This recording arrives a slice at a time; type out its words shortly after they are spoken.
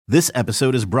This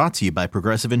episode is brought to you by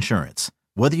Progressive Insurance.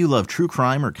 Whether you love true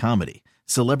crime or comedy,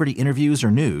 celebrity interviews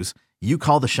or news, you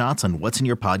call the shots on what's in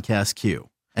your podcast queue.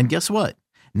 And guess what?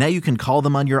 Now you can call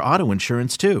them on your auto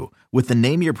insurance too with the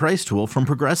Name Your Price tool from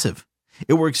Progressive.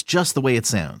 It works just the way it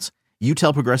sounds. You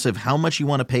tell Progressive how much you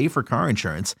want to pay for car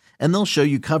insurance, and they'll show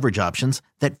you coverage options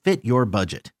that fit your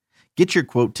budget. Get your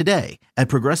quote today at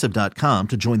Progressive.com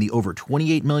to join the over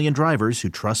 28 million drivers who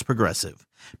trust Progressive.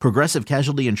 Progressive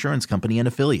Casualty Insurance Company and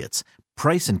Affiliates.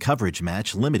 Price and coverage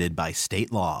match limited by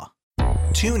state law.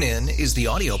 TuneIn is the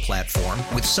audio platform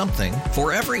with something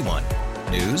for everyone.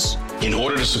 News. In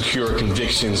order to secure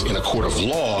convictions in a court of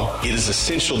law, it is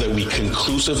essential that we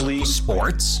conclusively.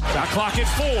 Sports. Shot clock at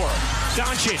 4.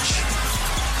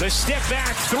 Doncic. The step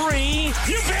back 3.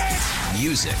 You bet.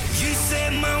 Music. You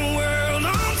set my world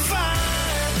on fire.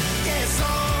 Yes,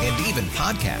 and even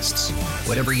podcasts.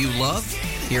 Whatever you love,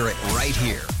 hear it right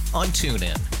here on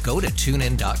TuneIn. Go to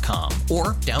TuneIn.com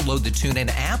or download the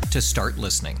TuneIn app to start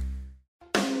listening.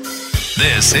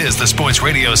 This is the Sports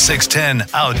Radio 610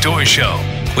 Outdoor Show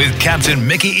with Captain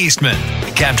Mickey Eastman.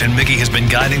 Captain Mickey has been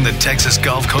guiding the Texas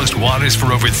Gulf Coast waters for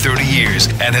over 30 years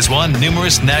and has won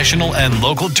numerous national and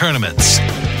local tournaments.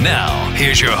 Now,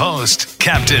 here's your host,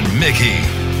 Captain Mickey.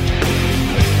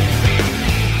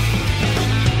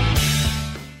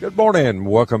 Good morning.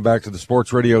 Welcome back to the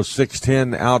Sports Radio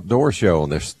 610 Outdoor Show on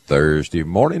this Thursday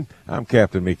morning. I'm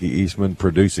Captain Mickey Eastman.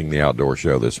 Producing the Outdoor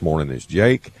Show this morning is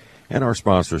Jake. And our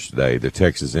sponsors today, the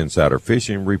Texas Insider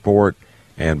Fishing Report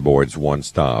and Boyd's One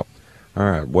Stop. All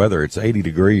right, weather, it's 80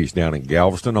 degrees down in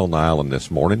Galveston on the island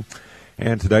this morning.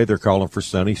 And today they're calling for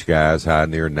sunny skies, high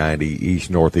near 90,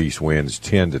 east-northeast winds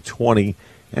 10 to 20.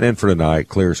 And then for tonight,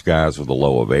 clear skies with a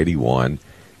low of 81,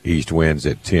 east winds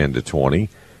at 10 to 20.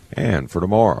 And for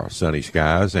tomorrow, sunny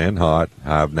skies and hot,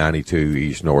 high of 92,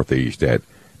 east-northeast at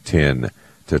 10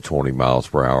 to 20 miles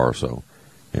per hour. So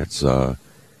it's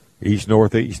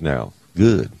east-northeast now.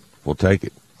 Good. We'll take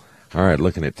it. All right,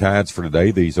 looking at tides for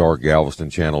today, these are Galveston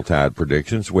Channel tide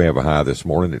predictions. We have a high this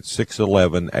morning at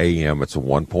 6:11 a.m. It's a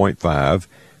 1.5.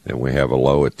 Then we have a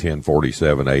low at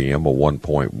 10:47 a.m., a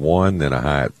 1.1. Then a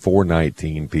high at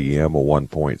 4:19 p.m., a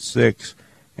 1.6.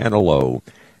 And a low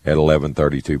at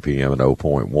 11:32 p.m., an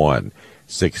 0.1.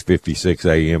 6:56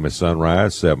 a.m. is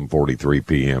sunrise, 7:43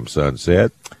 p.m.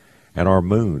 sunset. And our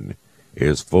moon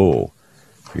is full.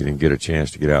 If you didn't get a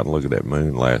chance to get out and look at that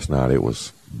moon last night, it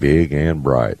was big and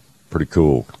bright. Pretty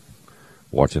cool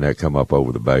watching that come up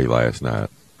over the bay last night.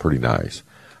 Pretty nice.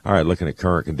 All right, looking at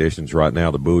current conditions right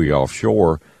now, the buoy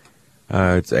offshore,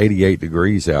 it's 88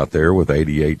 degrees out there with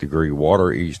 88-degree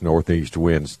water, east-northeast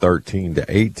winds 13 to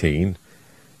 18.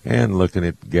 And looking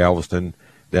at Galveston,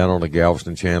 down on the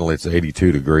Galveston Channel, it's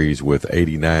 82 degrees with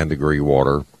 89-degree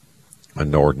water, a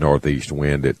north-northeast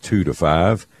wind at 2 to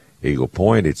 5. Eagle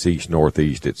Point, it's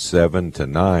east-northeast at 7 to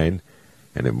 9.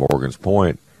 And at Morgan's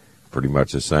Point, pretty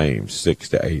much the same, 6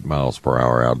 to 8 miles per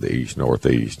hour out of the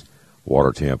east-northeast.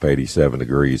 Water temp 87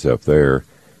 degrees up there,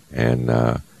 and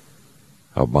a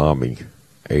balmy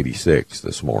 86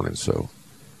 this morning. So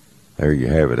there you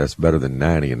have it. That's better than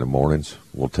 90 in the mornings.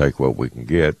 We'll take what we can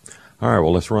get. All right,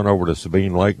 well, let's run over to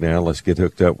Sabine Lake now. Let's get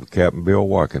hooked up with Captain Bill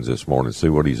Watkins this morning, see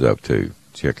what he's up to.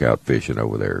 Check out fishing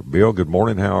over there. Bill, good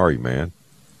morning. How are you, man?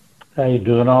 How you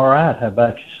doing? All right. How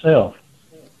about yourself?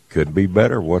 Couldn't be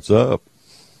better. What's up?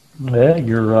 Well,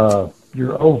 you're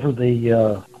over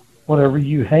the whatever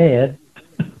you had.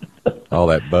 Oh,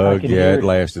 that bug? Yeah, it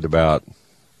lasted about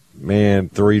 3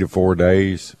 to 4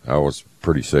 days. I was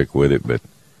pretty sick with it, but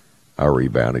I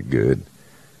rebounded good.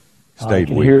 Stayed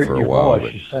weak for a while,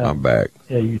 but I'm back.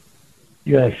 Yeah,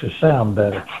 you actually sound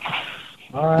better.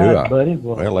 All right, buddy.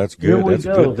 Well, that's good. That's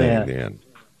a good thing then.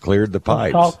 Cleared the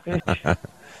pipes. Talk fish.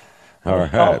 All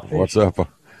right. What's up?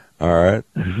 All right.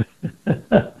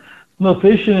 The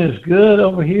fishing is good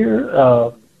over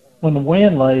here when the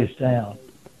wind lays down.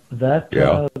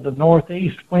 The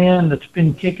northeast wind that's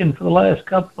been kicking for the last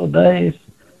couple of days,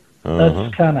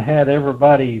 that's kind of had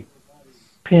everybody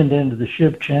pinned into the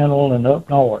ship channel and up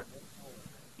north.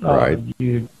 Right.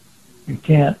 You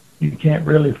can't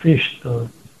really fish the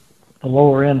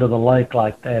lower end of the lake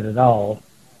like that at all.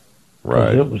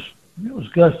 Right. It was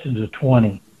gusting to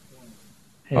 20.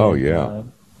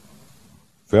 And,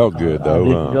 felt good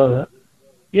though, huh?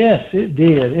 Yes, it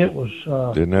did. It was.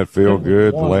 Didn't that feel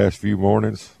good the last few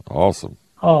mornings? Awesome.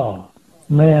 Oh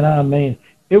man, I mean,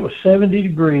 it was 70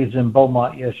 degrees in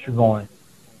Beaumont yesterday morning.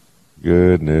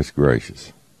 Goodness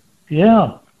gracious.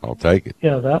 Yeah. I'll take it.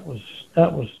 Yeah, that was.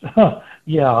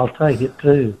 Yeah, I'll take it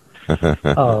too.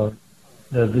 The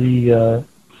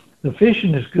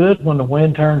fishing is good when the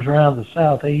wind turns around the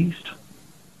southeast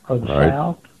or the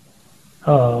south.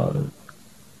 A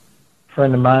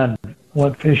friend of mine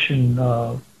went fishing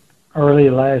early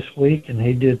last week, and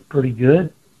he did pretty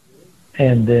good.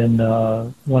 And then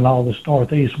when all this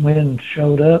northeast wind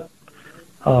showed up,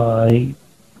 he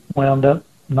wound up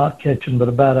not catching but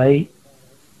about 8.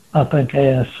 I think he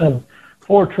had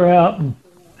 4 trout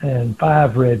and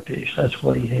 5 redfish. That's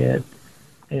what he had.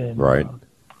 And, right.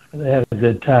 They had a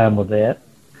good time with that.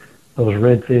 Those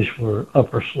redfish were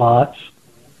upper slots.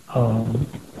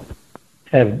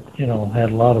 Had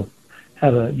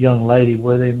a young lady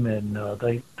with him, and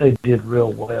they did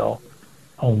real well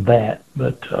on that.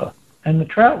 But and the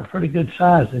trout were pretty good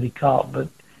size that he caught, but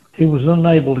he was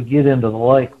unable to get into the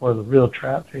lake where the real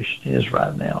trout fishing is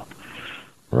right now.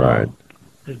 Right.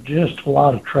 There's just a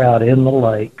lot of trout in the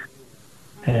lake,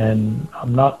 and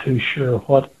I'm not too sure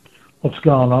what's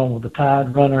going on with the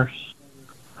tide runners.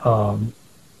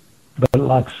 But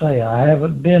like I say, I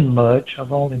haven't been much. I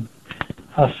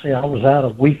was out a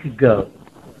week ago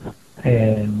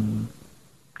and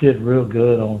did real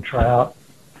good on trout,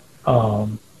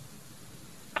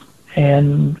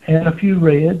 and a few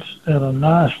reds and a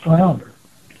nice flounder.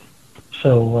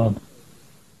 So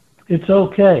it's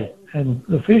okay. And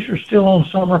the fish are still on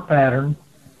summer pattern.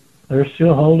 They're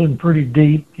still holding pretty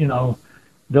deep. They'll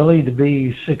either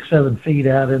be 6-7 feet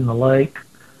out in the lake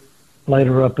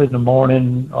later up in the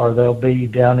morning, or they'll be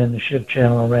down in the ship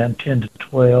channel around 10 to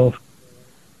 12.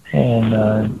 And,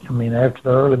 after the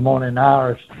early morning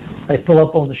hours, they pull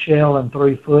up on the shell in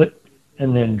 3 foot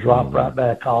and then drop right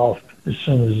back off as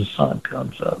soon as the sun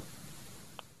comes up.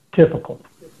 Typical,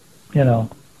 But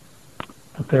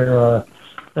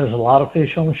there's a lot of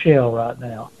fish on the shell right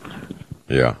now.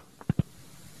 Yeah.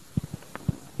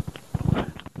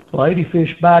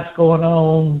 Ladyfish bites going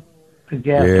on.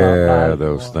 Yeah,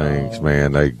 those things,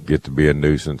 man, they get to be a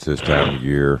nuisance this time of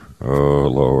year. Oh,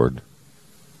 Lord.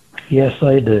 Yes,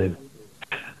 they do.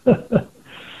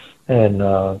 And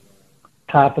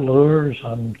type of lures,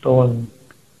 I'm throwing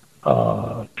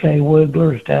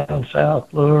K-wigglers, down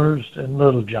south lures, and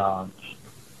Little Johns.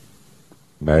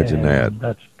 Imagine that.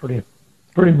 That's pretty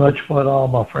much what all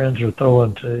my friends are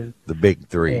throwing to. The big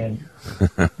 3. And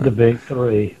the big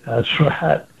 3, that's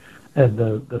right. And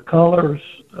the colors,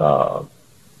 on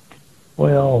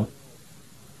the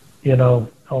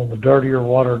dirtier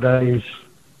water days,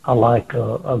 I like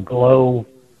a glow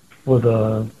with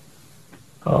a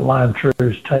lime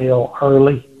true's tail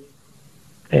early,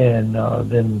 and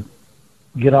then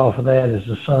get off of that as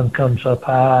the sun comes up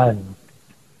high and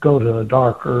go to a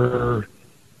darker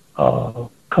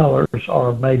colors,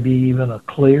 or maybe even a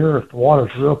clear if the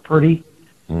water's real pretty.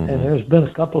 Mm-hmm. And there's been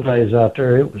a couple of days out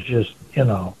there, it was just,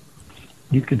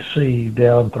 you could see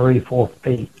down 3-4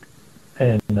 feet.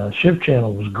 And ship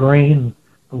channel was green,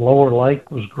 the lower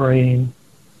lake was green,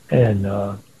 and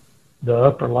the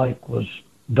upper lake was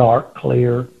dark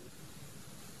clear.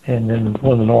 And then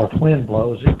when the north wind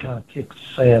blows, it kind of kicks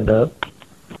the sand up,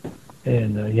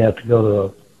 and you have to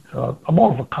go to a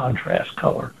more of a contrast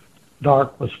color,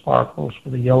 dark with sparkles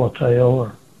with a yellow tail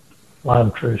or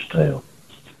lime true's tail.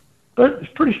 But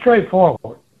it's pretty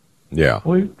straightforward. Yeah.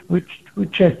 We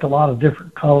checked a lot of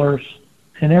different colors,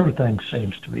 and everything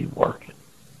seems to be working.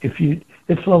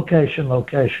 It's location,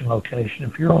 location, location.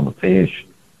 If you're on the fish,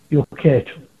 you'll catch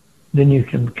them. Then you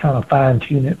can kind of fine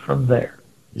tune it from there.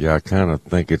 Yeah, I kind of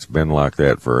think it's been like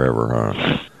that forever,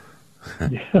 huh?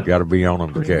 Yeah, got to be on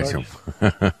them to catch them.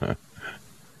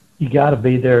 You got to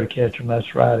be there to catch them.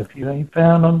 That's right. If you ain't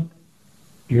found them,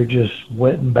 you're just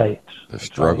wetting baits. The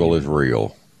struggle is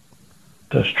real.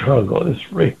 The struggle is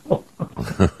real.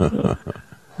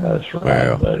 That's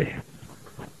right, buddy.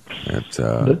 It's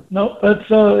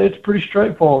it's pretty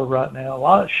straightforward right now. A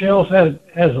lot of shells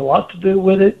has a lot to do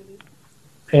with it,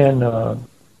 and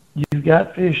you've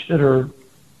got fish that are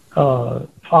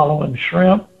following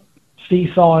shrimp,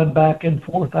 seesawing back and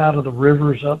forth out of the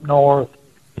rivers up north.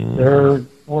 Mm-hmm. They're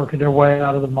working their way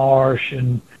out of the marsh,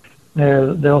 and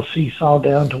they'll seesaw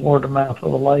down toward the mouth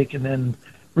of the lake and then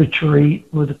retreat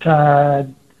with the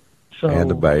tide. So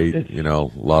and the bait, a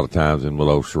lot of times when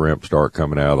those shrimp start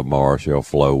coming out of the marsh, they'll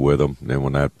flow with them. Then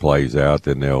when that plays out,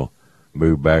 then they'll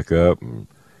move back up and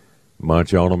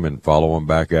munch on them and follow them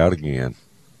back out again.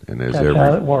 And that's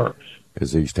how it works.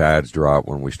 As these tides drop,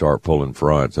 when we start pulling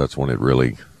fronts, that's when it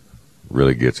really,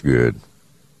 really gets good.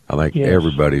 I think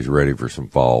everybody's ready for some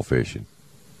fall fishing.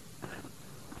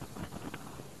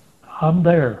 I'm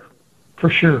there, for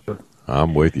sure.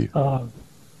 I'm with you.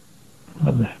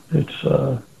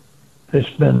 It's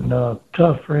been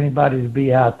tough for anybody to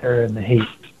be out there in the heat,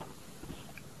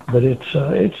 but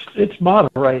it's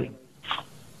moderating.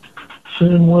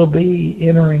 Soon we'll be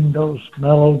entering those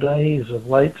mellow days of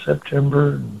late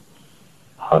September and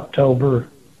October,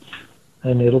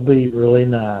 and it'll be really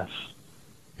nice.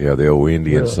 Yeah, the old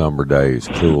Indian summer days,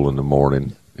 cool in the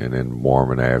morning and then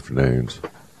warm in the afternoons.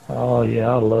 Oh, yeah,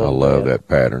 I love that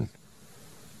pattern.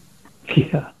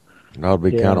 Yeah. And it'll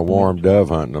be kind of warm dove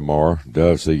hunting tomorrow.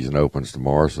 Dove season opens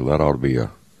tomorrow, so that ought to be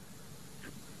a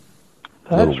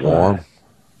little warm.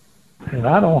 Right. And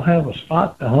I don't have a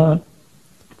spot to hunt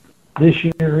this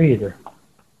year either.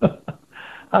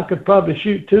 I could probably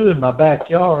shoot 2 in my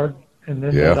backyard, and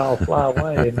then they'd all fly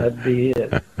away, and that'd be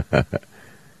it.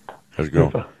 There's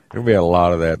going to be a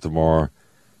lot of that tomorrow.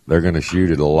 They're going to shoot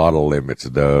at a lot of limits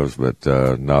of doves, but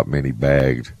not many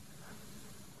bagged.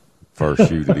 First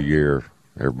shoot of the year.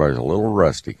 Everybody's a little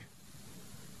rusty.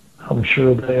 I'm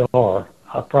sure they are.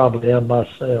 I probably am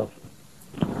myself.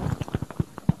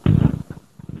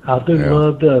 I do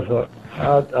love dove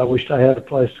hunting. I wish I had a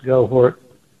place to go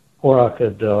where I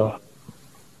could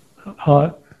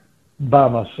hunt by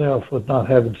myself with not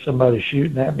having somebody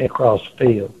shooting at me across the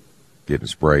field. Getting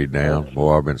sprayed down.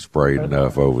 Boy, I've been sprayed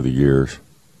enough over the years.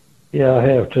 Yeah, I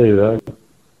have too.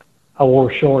 I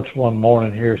wore shorts one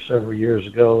morning here several years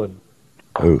ago, and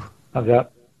I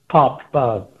got popped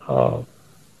by a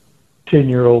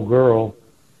 10-year-old girl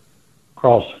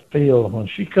across the field. And when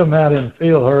she come out in the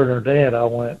field, her and her dad, I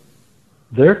went,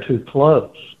 they're too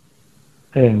close.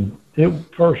 And it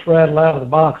first rattled out of the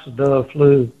box, a dove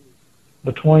flew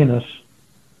between us,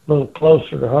 a little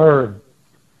closer to her. And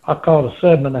I caught a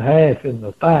 7.5 in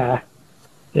the thigh,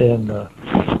 and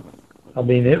I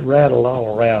mean, it rattled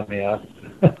all around me.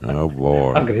 Oh,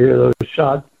 boy. I could hear those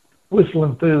shots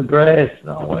whistling through the grass, and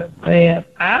I went, man,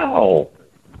 ow!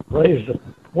 Raised a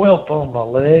whelp on my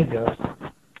leg.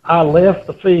 I left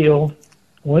the field,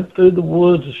 went through the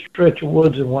woods, a stretch of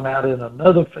woods, and went out in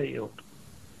another field.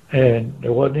 And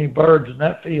there wasn't any birds in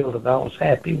that field, and I was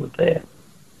happy with that.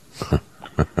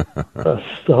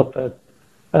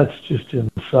 That's just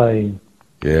insane.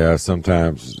 Yeah,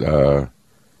 sometimes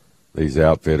these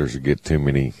outfitters get too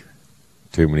many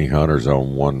hunters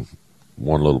on one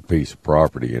little piece of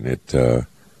property, and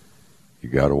you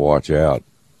got to watch out.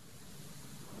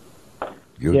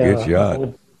 You'll get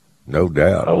shot, no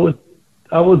doubt.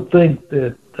 I would think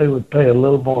that they would pay a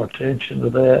little more attention to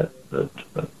that, but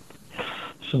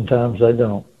sometimes they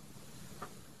don't.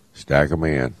 Stack them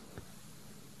in.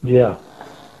 Yeah.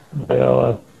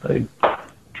 Well, they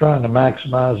trying to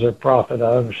maximize their profit.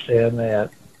 I understand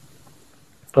that,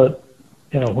 but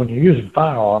when you're using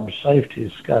firearms, safety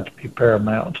has got to be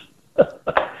paramount.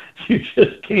 You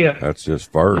just can't. That's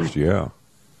just first, yeah.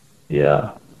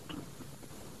 Yeah.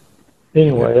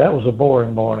 Anyway, that was a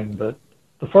boring morning, but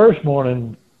the first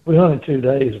morning, we hunted 2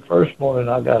 days. The first morning,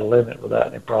 I got a limit without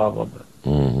any problem.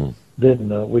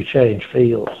 Then we changed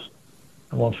fields.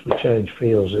 And once we changed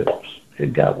fields,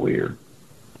 it got weird.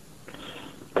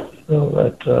 So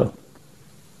that,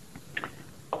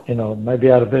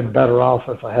 maybe I'd have been better off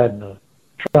if I hadn't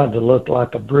tried to look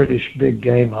like a British big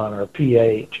game hunter, a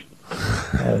PH.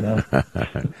 And,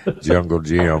 Jungle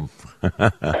Jim.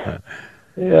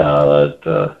 Yeah,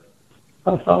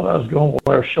 I thought I was going to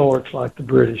wear shorts like the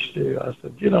British do. I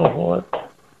said, you know what?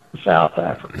 The South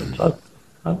Africans,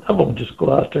 I'm going to just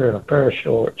go out there in a pair of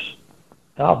shorts.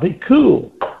 I'll be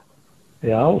cool.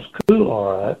 Yeah, I was cool,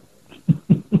 all right.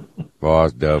 Well, I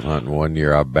was dove hunting one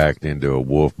year. I backed into a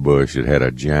wolf bush that had a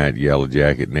giant yellow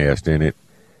jacket nest in it.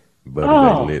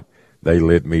 But they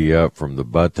lit me up from the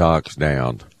buttocks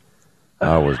down.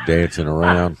 I was dancing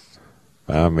around.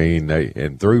 I mean,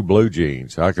 and through blue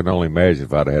jeans. I can only imagine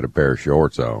if I'd had a pair of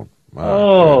shorts on. My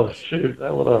goodness. Shoot,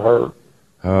 that would have hurt.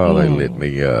 Oh, they lit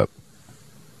me up.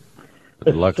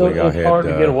 But luckily, I had hard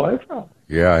to get away from.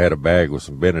 Yeah, I had a bag with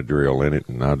some Benadryl in it,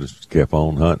 and I just kept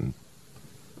on hunting.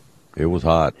 It was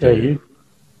hot too.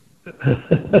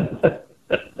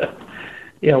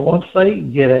 Yeah, once they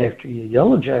get after you,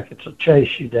 yellow jackets will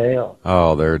chase you down.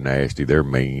 Oh, they're nasty. They're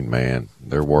mean, man.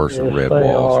 They're worse than red they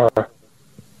walls. Are.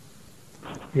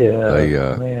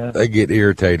 Yeah, man. They get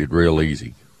irritated real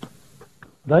easy.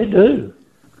 They do,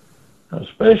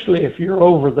 especially if you're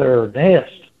over their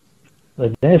nest.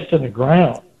 They nest in the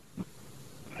ground,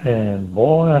 and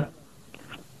boy,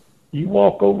 you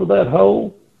walk over that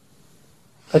hole,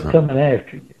 they're coming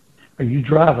after you. Or you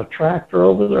drive a tractor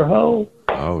over their hole.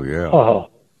 Oh yeah. Oh,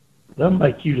 they'll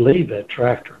make you leave that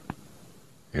tractor.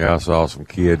 Yeah, I saw some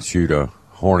kids shoot a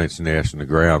hornet's nest in the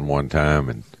ground one time,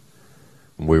 and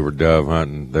we were dove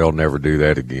hunting. They'll never do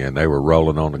that again. They were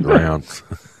rolling on the ground.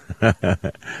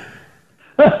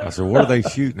 I said, "What are they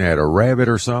shooting at? A rabbit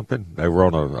or something?" They were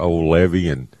on an old levee,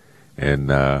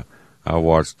 and I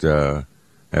watched that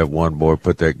one boy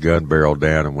put that gun barrel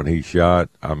down, and when he shot,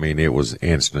 I mean, it was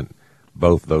instant.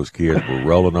 both those kids were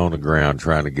rolling on the ground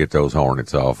trying to get those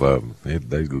hornets off of them.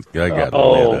 They got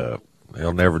lit up.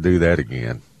 They'll never do that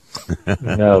again.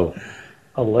 No,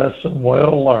 a lesson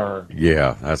well learned.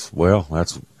 Yeah, that's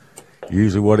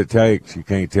usually what it takes. You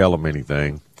can't tell them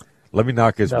anything. Let me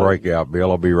knock this break out,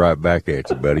 Bill. I'll be right back at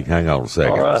you, buddy. Hang on a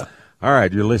second. All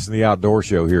right, you're listening to the Outdoor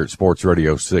Show here at Sports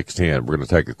Radio 610. We're going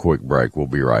to take a quick break. We'll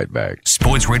be right back.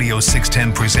 Sports Radio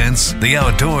 610 presents The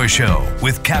Outdoor Show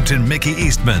with Captain Mickey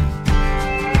Eastman.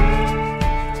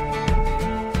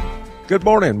 Good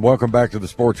morning. Welcome back to the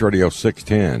Sports Radio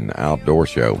 610 Outdoor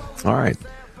Show. All right,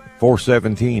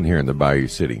 417 here in the Bayou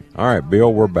City. All right,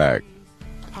 Bill, we're back.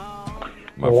 All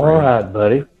right,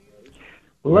 buddy.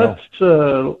 Let's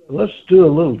do a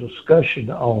little discussion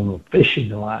on the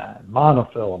fishing line,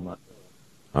 monofilament.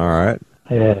 All right.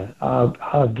 Yeah,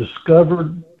 I've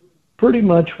discovered pretty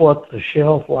much what the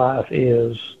shelf life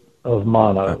is of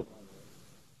mono.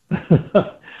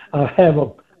 I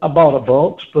bought a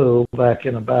bulk spool back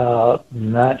in about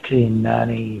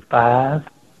 1995,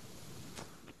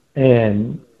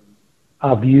 and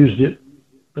I've used it,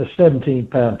 the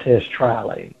 17-pound test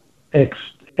Charlie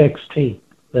XT.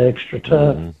 The extra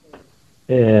tough,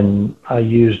 and I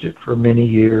used it for many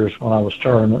years when I was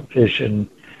tournament fishing,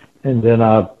 and then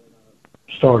I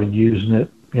started using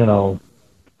it, for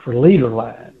leader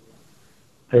line.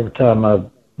 Every time I'd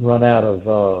run out of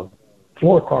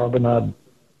fluorocarbon, I'd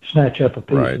snatch up a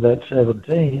piece of that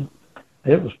 17.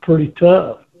 It was pretty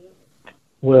tough.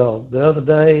 Well, the other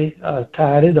day I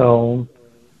tied it on.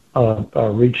 I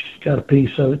got a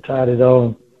piece of it, tied it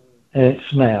on, and it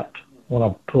snapped. When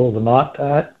I pulled the knot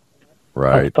tight,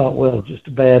 I thought, well, just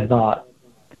a bad knot.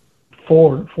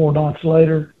 Four knots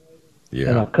later,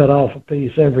 and I cut off a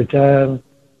piece every time,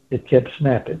 it kept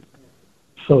snapping.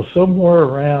 So somewhere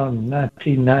around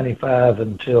 1995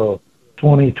 until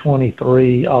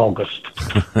 2023 August.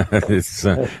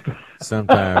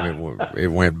 Sometime it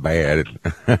went bad.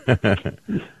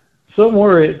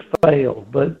 Somewhere it failed,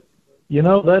 but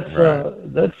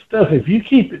that's stuff. If you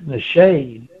keep it in the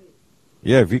shade.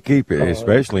 Yeah, if you keep it,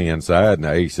 especially inside in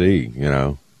the AC,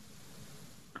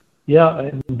 Yeah,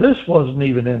 and this wasn't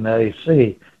even in the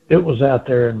AC. It was out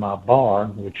there in my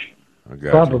barn, which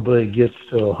probably gets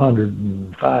to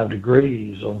 105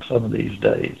 degrees on some of these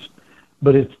days.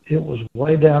 But it was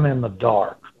way down in the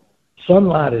dark.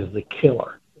 Sunlight is the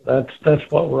killer. That's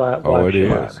what it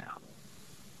is right now.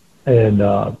 And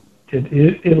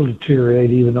it'll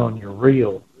deteriorate even on your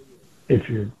reel if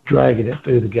you're dragging it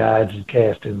through the guides and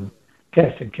casting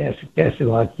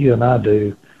like you and I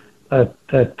do.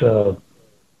 That'll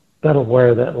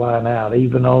wear that line out,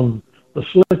 even on the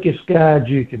slickest guides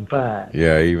you can find.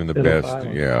 Yeah, even the best.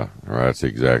 That's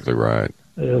exactly right.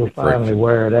 It'll finally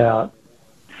wear it out.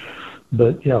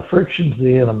 But friction's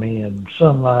the enemy, and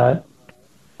sunlight,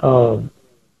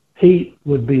 heat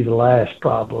would be the last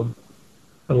problem.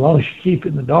 As long as you keep it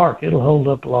in the dark, it'll hold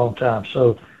up a long time.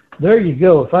 So there you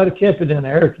go. If I'd have kept it in an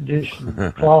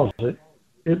air-conditioned closet,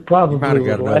 it probably might have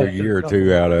got another year or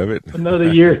two out of it.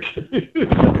 Another year or two.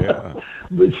 Yeah.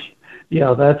 But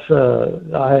that's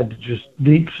I had to just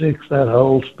deep six that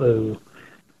whole spool.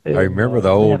 I remember the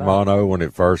old mono when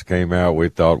it first came out. We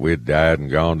thought we'd died and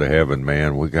gone to heaven,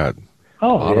 man. We got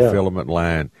monofilament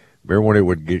line. Remember when it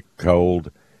would get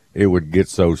cold, it would get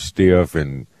so stiff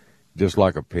and just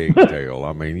like a pigtail.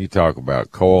 I mean, you talk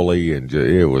about coily, and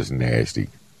it was nasty.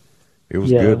 It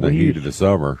was good in the heat of the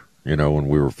summer, when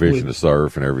we were fishing the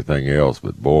surf and everything else.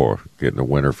 But boy, getting the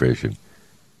winter fishing.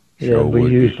 We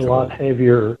used a lot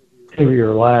heavier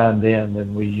line then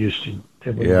than we used to.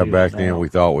 Back then we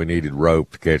thought we needed rope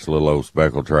to catch a little old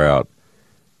speckled trout.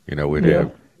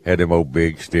 We'd had them old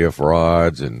big stiff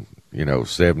rods and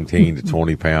 17 to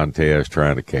 20 pound test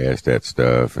trying to cast that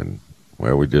stuff, and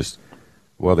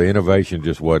the innovation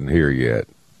just wasn't here yet.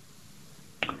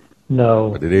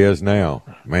 No, but it is now.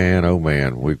 Man, oh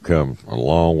man, we've come a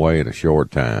long way in a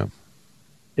short time.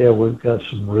 Yeah, we've got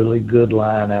some really good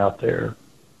line out there.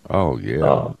 Oh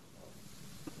yeah.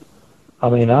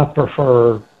 I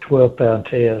prefer 12-pound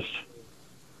test,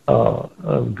 a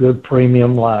good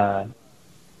premium line,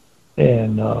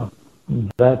 and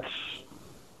that's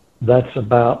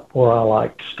about where I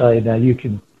like to stay. Now you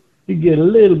get a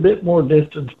little bit more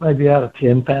distance, maybe out of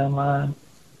 10-pound line,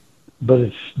 but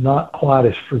it's not quite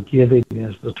as forgiving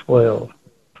as the 12.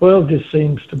 12 just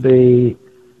seems to be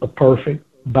a perfect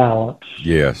balance.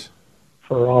 Yes.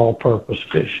 For all-purpose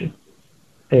fishing,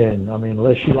 and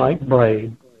unless you like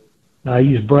braid. Now, I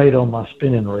use braid on my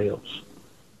spinning reels.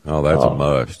 Oh, that's a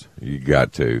must. You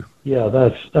got to. Yeah,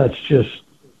 that's just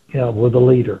with a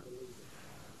leader.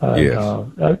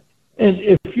 Yes. And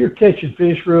if you're catching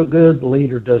fish real good, the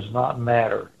leader does not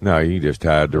matter. No, you can just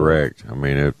tie it direct. I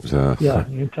mean, it's yeah,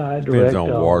 you tie it direct. Depends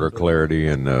on water clarity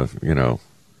and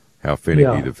how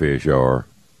finicky the fish are.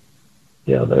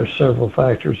 Yeah, there's several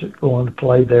factors that go into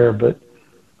play there, but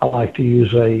I like to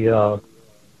use about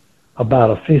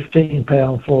a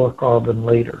 15-pound fluorocarbon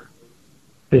leader.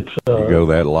 It's you go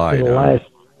that light.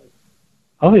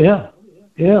 Oh yeah.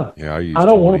 Yeah, I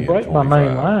don't want to break my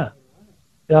main line.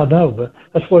 Yeah, I know, but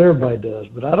that's what everybody does.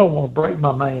 But I don't want to break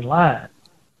my main line.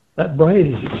 That braid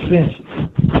is expensive,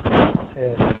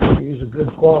 and if you use a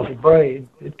good quality braid,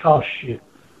 it costs you.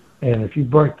 And if you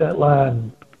break that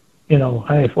line,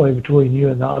 halfway between you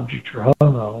and the object you're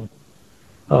hung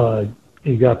on,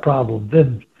 you got a problem.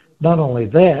 Then, not only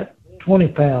that,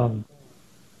 20-pound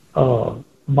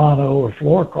mono or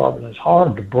fluorocarbon is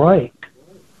hard to break,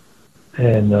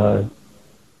 and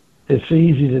it's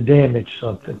easy to damage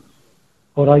something.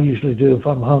 What I usually do if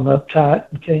I'm hung up tight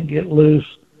and can't get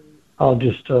loose, I'll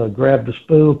just grab the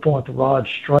spool, point the rod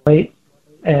straight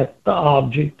at the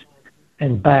object,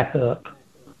 and back up.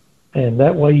 And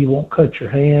that way you won't cut your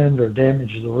hand or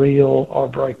damage the reel or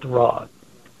break the rod.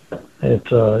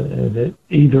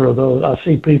 Either of those. I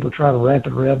see people try to wrap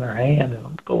it around their hand, and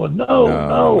I'm going, no.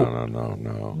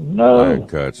 Line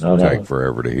cuts take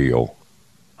forever to heal.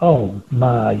 Oh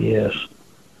my, yes.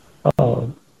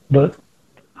 But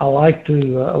I like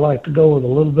to go with a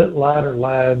little bit lighter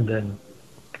line than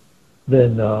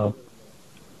the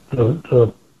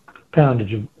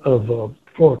poundage of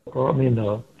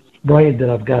braid that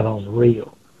I've got on the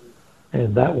reel,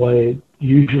 and that way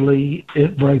usually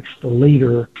it breaks the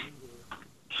leader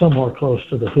somewhere close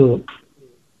to the hook,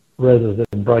 rather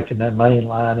than breaking that main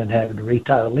line and having to retie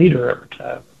the leader every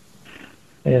time.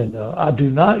 And I do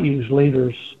not use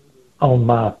leaders on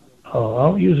my. I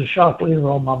don't use a shock leader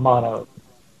on my mono.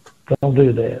 Don't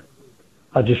do that.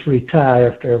 I just retie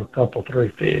after every couple, 3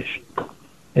 fish,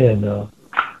 and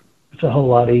it's a whole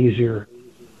lot easier.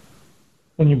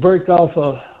 When you break off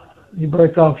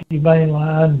your main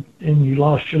line and you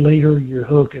lost your leader, your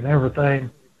hook, and everything,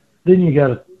 then you got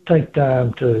to take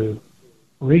time to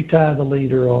retie the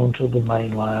leader onto the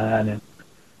main line, and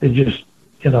it just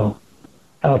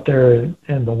out there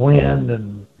in the wind,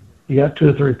 and you got 2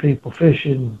 or 3 people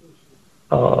fishing.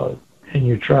 And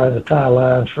you're trying to tie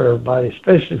lines for everybody,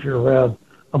 especially if you're around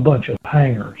a bunch of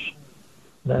hangers.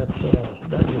 That just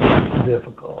makes it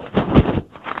difficult.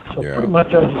 So pretty much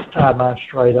I just tie mine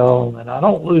straight on, and I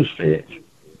don't lose fish.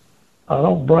 I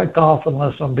don't break off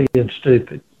unless I'm being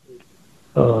stupid.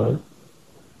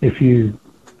 If you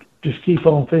just keep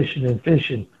on fishing and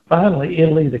fishing, finally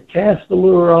it'll either cast the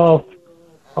lure off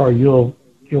or you'll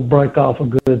break off a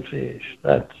good fish.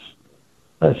 That's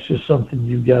just something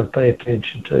you've got to pay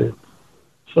attention to.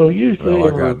 So usually, I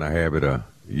got in the habit of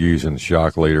using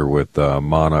shock leader with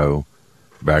mono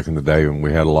back in the day when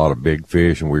we had a lot of big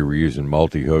fish and we were using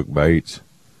multi-hook baits.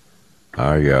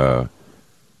 I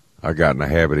got in the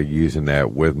habit of using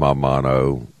that with my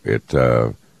mono. It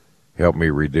helped me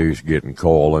reduce getting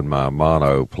coil in my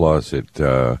mono. Plus,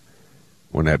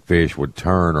 when that fish would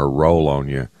turn or roll on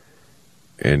you,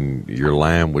 and your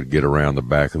line would get around the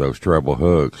back of those treble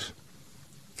hooks.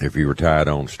 If you were tied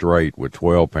on straight with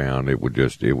 12-pound, it would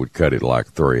cut it like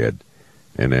thread.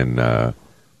 And then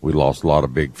we lost a lot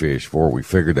of big fish before we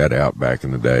figured that out back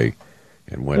in the day,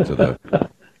 and went to the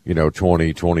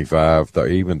 20, 25,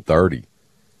 even 30.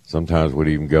 Sometimes we'd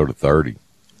even go to 30.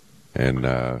 And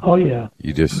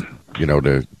you just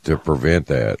to prevent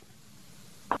that.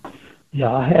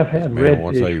 Yeah, I have had redfish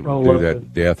once they do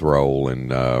that death roll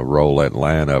and roll that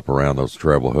line up around those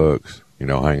treble hooks,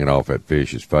 hanging off that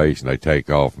fish's face, and they take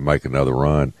off and make another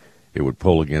run, it would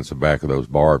pull against the back of those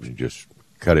barbs and just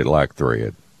cut it like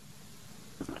thread.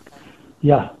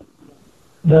 Yeah,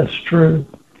 that's true.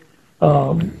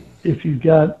 If you've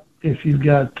got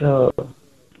a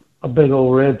big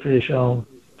old redfish on,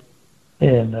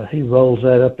 and he rolls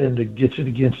that up gets it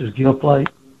against his gill plate,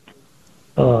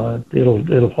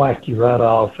 it'll whack you right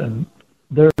off, and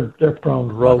they're prone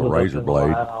to roll like a razor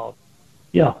blade.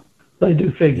 Yeah. They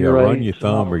do figure eight. Run your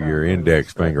thumb or your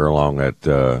index finger along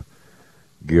that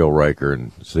gill raker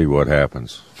and see what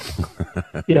happens.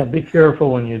 Yeah, be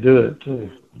careful when you do it too.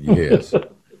 Yes.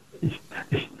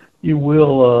 You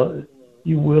will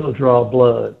draw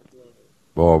blood.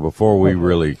 Boy, before we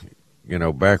really,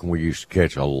 back when we used to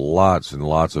catch lots and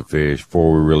lots of fish,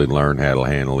 before we really learned how to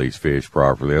handle these fish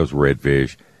properly, those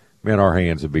redfish, man, our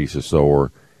hands would be so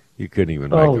sore, you couldn't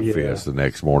even make a fist the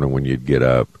next morning when you'd get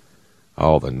up.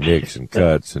 All the nicks and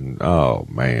cuts, and oh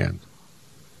man,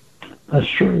 that's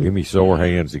true. Give me sore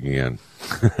hands again.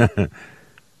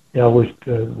 Yeah,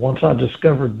 once I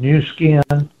discovered new skin,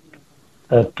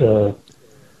 That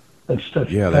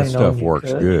stuff. Yeah, that stuff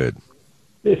works good.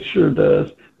 It sure does.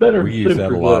 Better. We use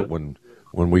that a lot when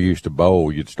we used to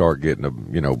bowl. You'd start getting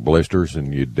blisters,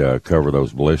 and you'd cover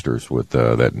those blisters with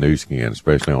that new skin,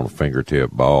 especially on a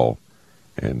fingertip ball.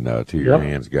 And till your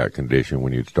hands got conditioned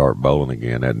when you'd start bowling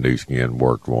again, that new skin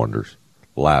worked wonders.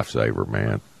 Lifesaver,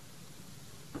 man.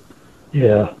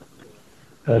 Yeah,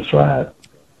 that's right.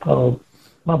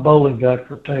 My bowling got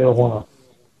curtailed when I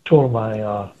tore my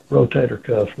rotator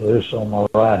cuff loose on my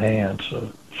right hand.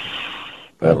 So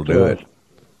that'll do it.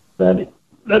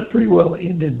 That pretty well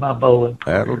ended my bowling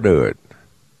career. That'll do it.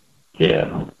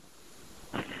 Yeah.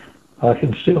 I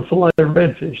can still fillet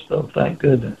redfish though, thank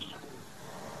goodness.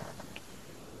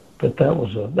 But that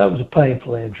was a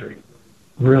painful injury.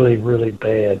 Really, really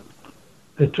bad.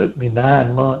 It took me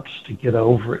 9 months to get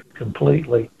over it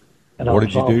completely. And what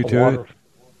did you do to it?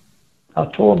 I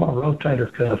tore my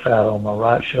rotator cuff out on my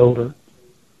right shoulder.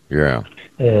 Yeah.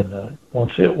 And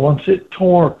once it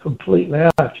tore completely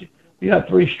out, you got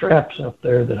 3 straps up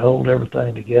there that hold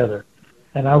everything together.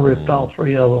 And I ripped all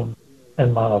 3 of them,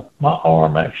 and my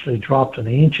arm actually dropped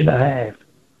 1.5 inches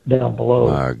down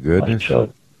below. My goodness. My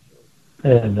shoulder.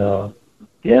 And,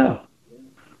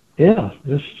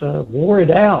 just wore it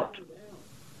out.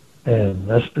 And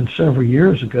that's been several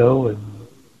years ago and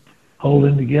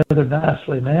holding together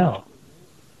nicely now.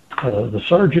 The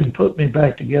surgeon put me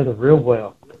back together real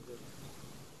well.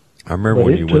 I remember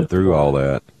when you went through all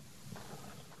that.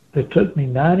 It took me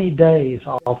 90 days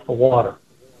off the water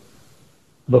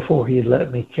before he'd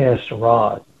let me cast a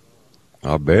rod.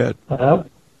 I bet. That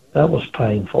was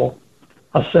painful.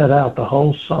 I sat out the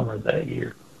whole summer that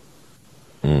year.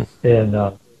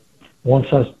 And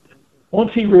once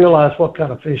he realized what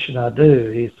kind of fishing I do,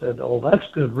 he said, "Oh, that's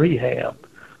good rehab."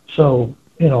 So,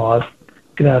 I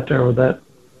get out there with that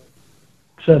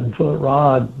 7-foot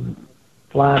rod, and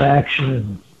flight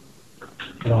action,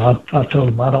 and I told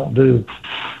him I don't do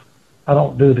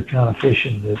the kind of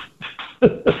fishing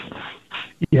that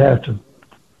you have to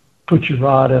put your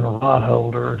rod in a rod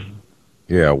holder.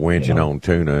 Yeah, winching on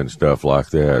tuna and stuff like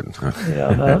that.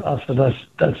 I said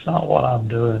that's not what I'm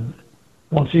doing.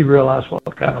 Once he realized what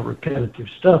kind of repetitive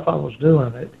stuff I was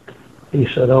doing, he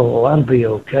said, "Oh, well, that'll be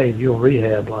okay. You'll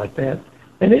rehab like that."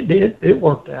 And it did. It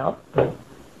worked out. But,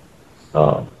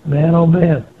 man, oh,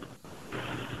 man.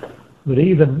 But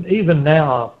even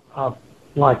now, I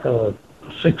like a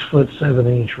 6-foot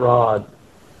 7-inch rod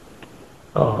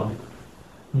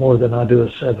more than I do a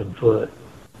 7-foot.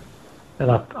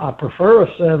 And I prefer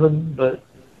a 7, but,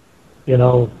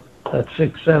 that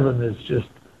 6-7 is just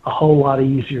a whole lot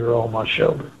easier on my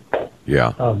shoulder.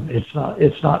 Yeah.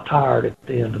 It's not tired at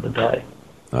the end of the day.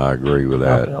 I agree with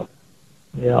that. I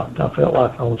felt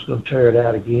like I was going to tear it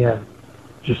out again.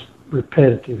 Just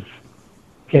repetitive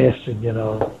casting,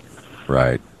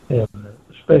 Right. And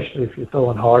especially if you're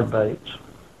throwing hard baits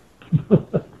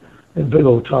and big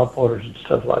old topwaters and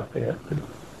stuff like that.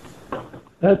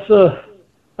 That's a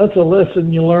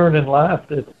lesson you learn in life,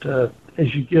 that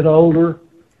as you get older,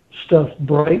 stuff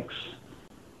breaks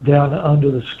down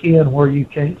under the skin where you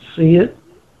can't see it.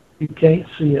 You can't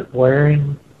see it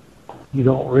wearing. You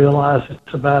don't realize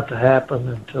it's about to happen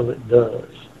until it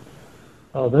does.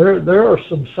 There are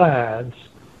some signs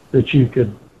that you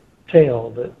could tell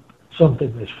that something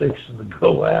is fixing to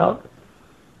go out,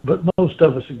 but most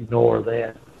of us ignore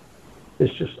that.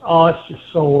 It's just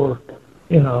sore,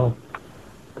 and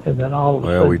then all of a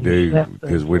sudden. Well, we do,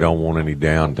 because we don't want any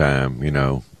downtime,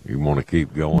 You want to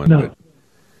keep going, but,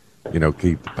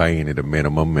 keep the pain at a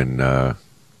minimum and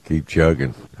keep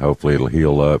chugging. Hopefully it'll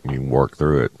heal up and you can work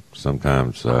through it.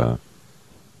 Sometimes there's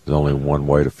only one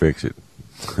way to fix it.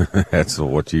 That's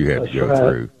what you have to go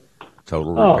through.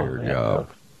 Total repair job.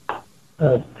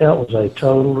 That was a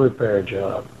total repair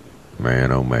job.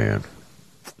 Man, oh, man.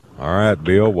 All right,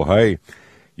 Bill. Well, hey,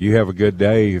 you have a good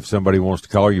day. If somebody wants to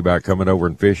call you about coming over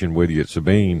and fishing with you at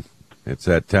Sabine, it's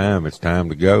that time. It's time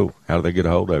to go. How do they get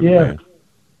a hold of you, man?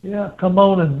 Yeah, come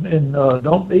on and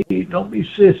don't be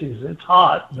sissies. It's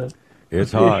hot.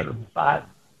 It's hot.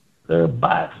 They're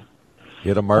biting.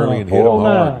 Hit them early and hit them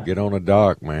hard. Get on a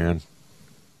dock, man.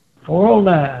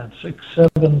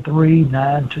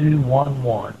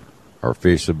 409-673-9211. Or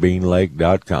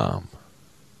fishsabinelake.com.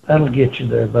 That'll get you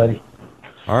there, buddy.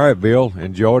 All right, Bill.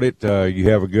 Enjoyed it. You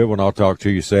have a good one. I'll talk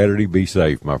to you Saturday. Be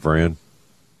safe, my friend.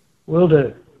 Will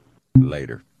do.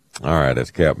 Later. All right, that's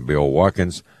Captain Bill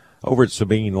Watkins over at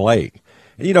Sabine Lake.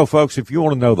 And, folks, if you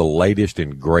want to know the latest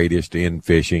and greatest in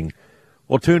fishing,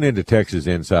 well, tune into Texas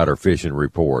Insider Fishing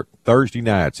Report. Thursday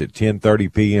nights at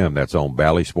 10:30 p.m. That's on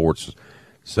Bally Sports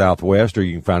Southwest, or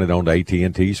you can find it on AT&T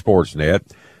Sportsnet.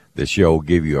 The show will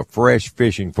give you a fresh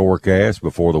fishing forecast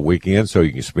before the weekend so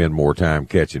you can spend more time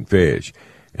catching fish.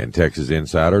 And Texas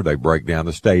Insider, they break down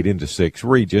the state into 6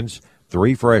 regions,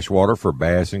 3 freshwater for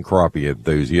bass and crappie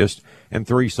enthusiasts, and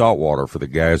 3 saltwater for the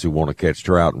guys who want to catch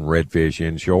trout and redfish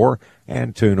inshore,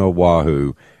 and tuna,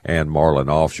 wahoo, and marlin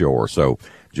offshore. So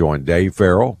join Dave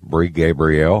Farrell, Bree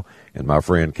Gabrielle, and my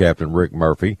friend Captain Rick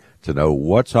Murphy to know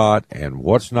what's hot and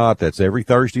what's not. That's every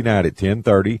Thursday night at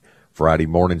 10:30, Friday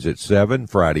mornings at 7,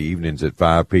 Friday evenings at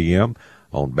 5 p.m.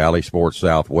 on Bally Sports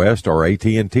Southwest or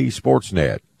AT&T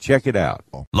Sportsnet. Check it out.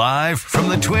 Live from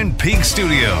the Twin Peaks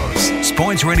studios,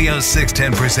 Sports Radio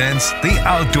 610 presents The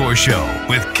Outdoor Show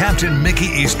with Captain Mickey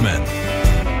Eastman.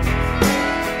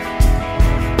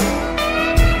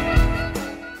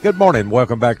 Good morning.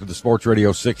 Welcome back to the Sports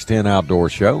Radio 610 Outdoor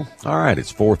Show. All right,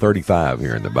 it's 4:35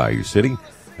 here in the Bayou City.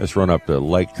 Let's run up to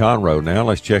Lake Conroe now.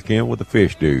 Let's check in with the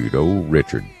fish dude, old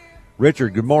Richard.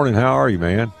 Richard, good morning. How are you,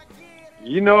 man?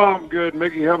 You know I'm good,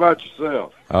 Mickey. How about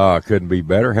yourself? Couldn't be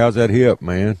better. How's that hip,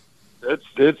 man?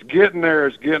 It's getting there.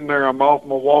 It's getting there. I'm off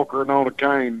my walker and on a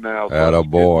cane now. So Atta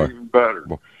boy. Even better.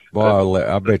 Boy,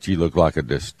 I bet you look like a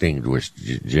distinguished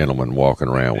gentleman walking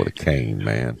around with a cane,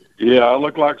 man. Yeah, I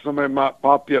look like somebody might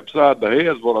pop you upside the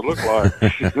head is what I look like.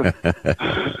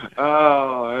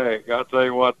 Oh, heck, I'll tell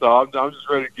you what, though, I'm just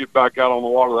ready to get back out on the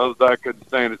water. The other day I couldn't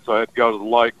stand it, so I had to go to the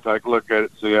lake, take a look at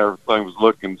it, see how everything was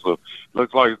looking. So it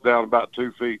looks like it's down about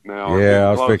 2 feet now. Yeah,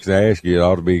 I was fixing to ask you. It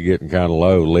ought to be getting kind of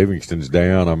low. Livingston's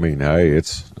down. I mean, hey,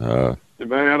 it's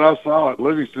man, I saw it.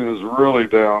 Livingston is really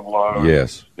down low.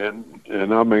 Yes. And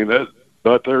I mean,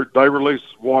 but they release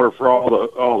water for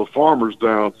all the farmers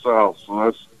down south. So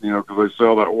that's, because they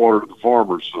sell that water to the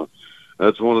farmers. So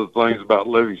that's one of the things about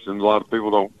Livingston. A lot of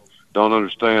people don't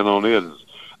understand on it is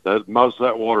that most of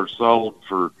that water is sold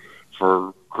for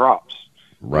crops.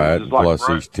 Right. Plus,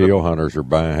 these teal hunters are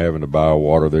having to buy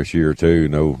water this year too.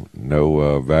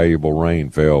 No valuable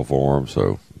rain fell for them.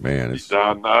 So, man,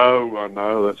 I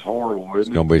know. That's horrible. It's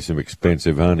going to be some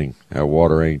expensive hunting. That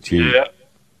water ain't cheap. Yeah.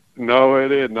 No,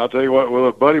 it isn't. I'll tell you what. Well,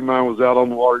 a buddy of mine was out on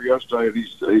the water yesterday, and he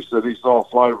said he saw a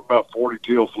flight of about 40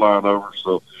 teal flying over.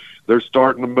 So they're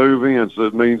starting to move in. So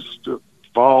it means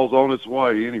fall's on its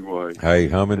way anyway. Hey,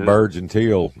 hummingbirds and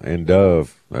teal and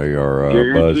dove, they are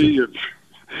buzzing.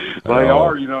 They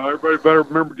are. Everybody better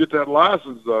remember to get that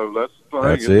license, though. That's the thing.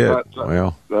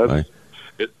 That's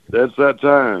it. That's that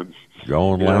time. Go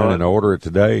online and order it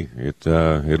today.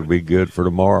 It'll be good for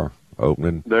tomorrow.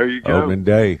 There you go. Opening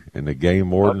day, and the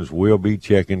game wardens will be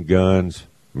checking guns.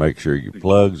 Make sure your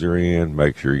plugs are in.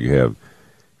 Make sure you have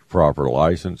proper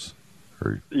license,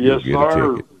 or yes, you'll get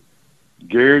sir. a ticket.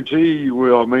 Guarantee you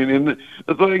will. I mean, and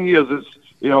the thing is,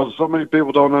 it's so many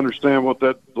people don't understand what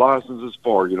that license is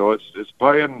for. It's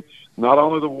paying not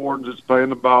only the wardens, it's paying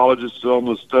the biologists on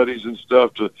the studies and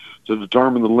stuff to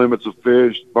determine the limits of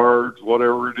fish, birds,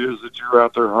 whatever it is that you're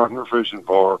out there hunting or fishing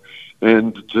for,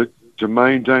 and to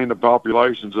maintain the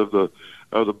populations of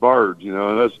the birds,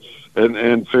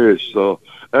 and fish. So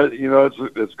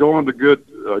it's going to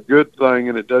a good thing,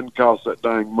 and it doesn't cost that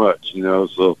dang much,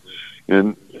 So,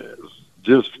 and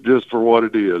just for what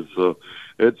it is, so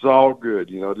it's all good.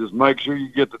 Just make sure you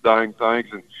get the dang things.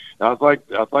 And I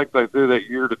think they threw that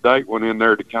year-to-date one in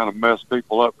there to kind of mess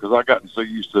people up because I gotten so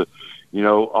used to,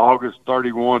 August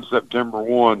 31, September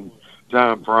 1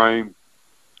 time frame.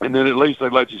 And then at least they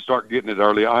let you start getting it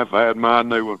early. I've had my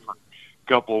new one for a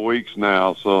couple of weeks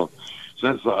now. So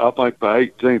since I think the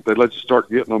 18th, they let you start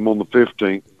getting them on the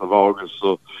 15th of August.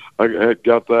 So I had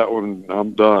got that one.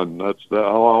 I'm done. I'll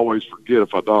always forget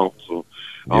if I don't. So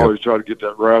I always try to get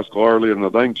that rascal early, and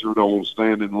the thing sure don't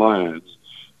stand in lines.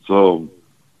 So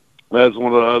that's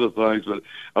one of the other things. But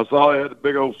I saw they had a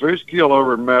big old fish kill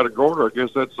over in Matagorda. I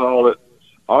guess that's all that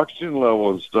oxygen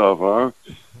level and stuff, huh?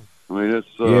 I mean,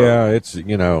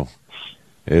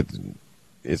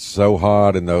 it's so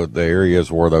hot in the areas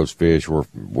where those fish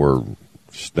were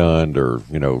stunned or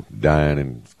dying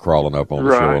and crawling up on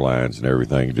the shorelines and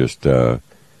everything.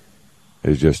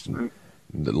 It's just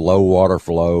low water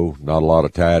flow, not a lot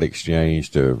of tide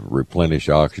exchange to replenish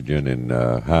oxygen, and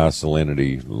high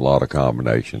salinity, a lot of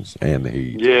combinations, and the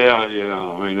heat. Yeah.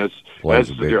 I mean, that's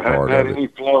a big part of it.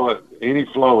 Any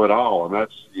flow at all, and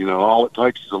that's all it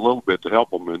takes is a little bit to help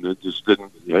them, and it just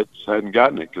hadn't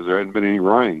gotten it because there hadn't been any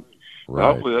rain. Right.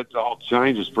 Hopefully that all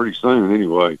changes pretty soon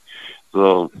anyway.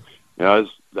 So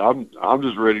I'm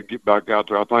just ready to get back out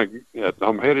there. I think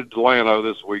I'm headed to Lano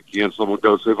this weekend, so I'm gonna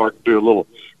go see if I can do a little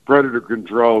predator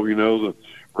control. The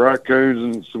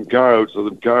raccoons and some coyotes. So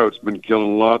the coyotes been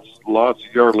killing lots of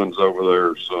yearlings over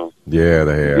there. So yeah,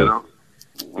 they have.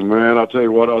 Man, I'll tell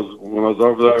you what, when I was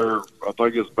over there, I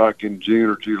think it's back in June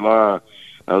or July,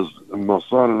 as my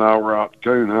son and I were out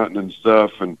coon hunting and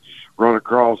stuff, and run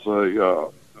across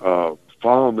a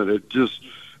fawn that it just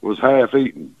was half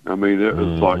eaten. I mean, it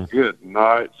was like good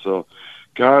night. So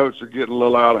coyotes are getting a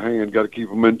little out of hand. Got to keep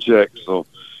them in check. So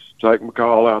take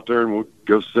McCall out there, and we'll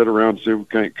go sit around and see if we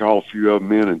can't call a few of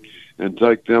them in and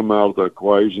take them out of the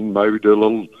equation. Maybe do a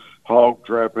little hog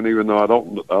trapping, even though I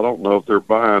don't know if they're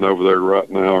buying over there right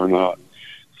now or not.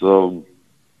 So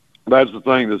that's the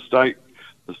thing. The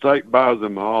state buys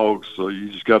them hogs, so you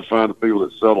just got to find the people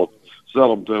that sell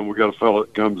them to them. We got a fellow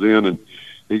that comes in and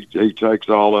he takes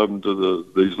all of them to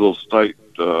these little state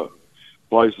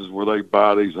places where they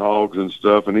buy these hogs and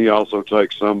stuff, and he also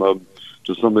takes some of them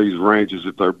to some of these ranches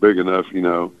if they're big enough. You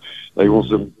know, they want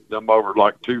them over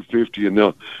like $250, and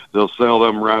they'll sell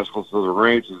them rascals to the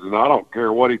ranches. And I don't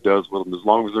care what he does with them as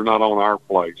long as they're not on our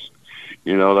place.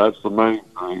 You know, that's the main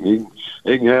thing.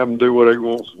 He can have them do what he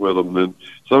wants with them. And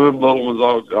some of them little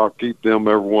ones, I'll keep them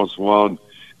every once in a while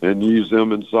and use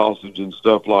them in sausage and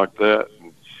stuff like that.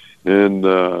 And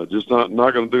just not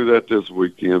going to do that this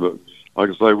weekend. But like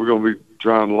I say, we're going to be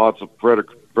trying lots of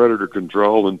predator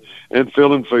control and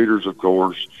filling feeders, of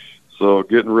course. So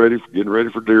getting ready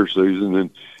for deer season,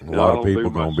 and a lot of people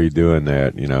going to be doing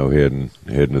that. You know, heading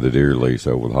to the deer lease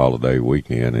over the holiday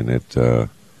weekend, and there'll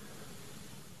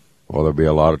be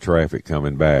a lot of traffic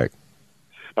coming back.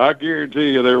 I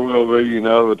guarantee you there will be. You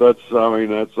know, but that's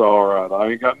all right.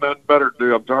 I ain't got nothing better to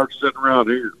do. I'm tired of sitting around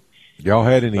here. Y'all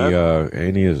had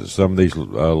any of some of these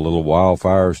little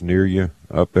wildfires near you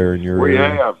up there in your area?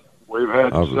 We have. We've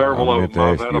had several of them.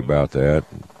 I meant to ask you about that.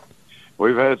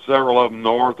 We've had several of them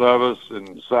north of us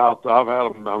and south. I've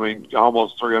had them, I mean,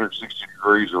 almost 360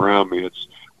 degrees around me.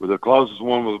 The closest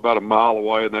one was about a mile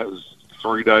away, and that was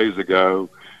 3 days ago.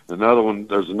 There's another one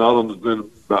that's been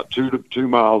about 2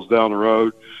 miles down the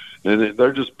road, and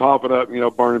they're just popping up, you know,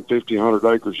 burning 50,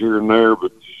 100 acres here and there.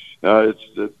 But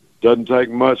it doesn't take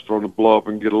much for them to blow up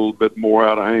and get a little bit more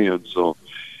out of hand. So,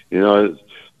 you know,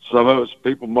 some of it's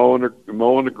people mowing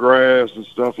the grass and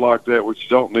stuff like that, which you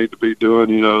don't need to be doing,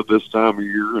 you know, this time of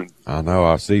year. And I know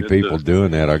I see people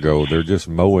doing that. I go, they're just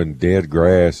mowing dead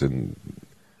grass, and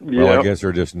I guess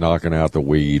they're just knocking out the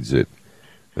weeds that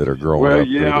are growing up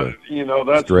through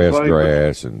the stress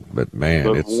grass. But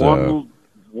man, it's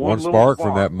one spark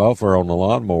from that muffler on the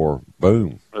lawnmower,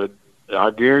 boom.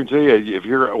 I guarantee you, if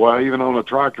you're even on a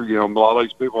tractor, you know, a lot of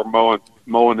these people are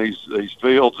mowing these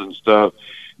fields and stuff.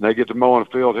 And they get to mowing a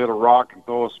field, hit a rock and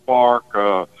throw a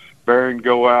spark, bearing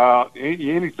go out,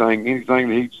 anything that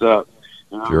heats up.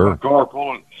 You know, sure. A car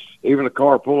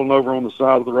pulling over on the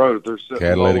side of the road, if they're sitting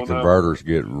catalytic converters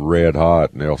get red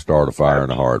hot and they'll start a fire in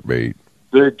a heartbeat.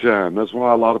 Big time. That's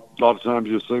why a lot of times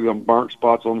you'll see them burnt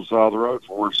spots on the side of the road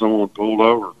for where someone pulled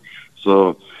over.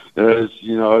 So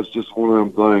it's just one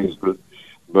of them things.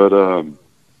 But I'm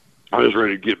just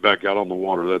ready to get back out on the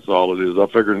water. That's all it is. I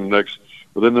figure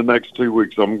within the next 2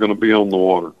 weeks, I'm going to be on the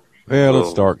water. Well,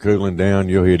 let's start cooling down.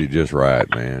 You'll hit it just right,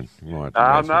 man. You won't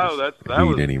have to mess with the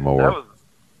heat anymore.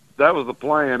 That was the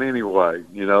plan anyway.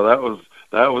 You know, that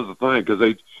was the thing,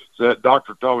 because that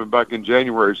doctor told me back in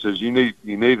January, he says, you need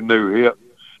a new hip,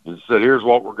 and said, here's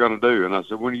what we're going to do. And I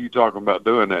said, when are you talking about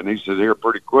doing that? And he said, here,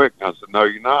 pretty quick. And I said, no,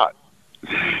 you're not.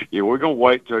 Yeah, we're going to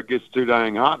wait till it gets too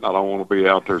dang hot, and I don't want to be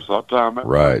out there. So I time it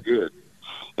right. Good.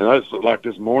 And that's like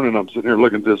this morning, I'm sitting here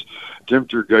looking at this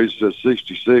temperature gauge says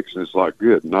 66, and it's like,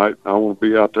 good night. I want to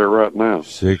be out there right now.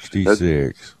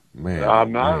 66. Man. I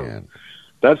know. Man.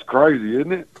 That's crazy,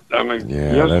 isn't it? I mean,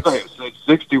 yesterday it said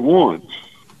 61.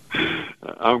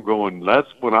 I'm going, that's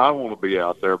when I want to be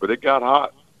out there. But it got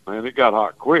hot, man. It got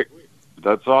hot quick. But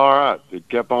that's all right. It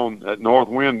kept on, that north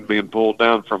wind being pulled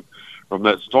down from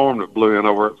that storm that blew in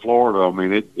over at Florida. I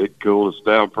mean, it cooled us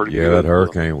down pretty good. Yeah, that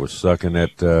hurricane was sucking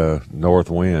that north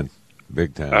wind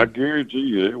big time. I guarantee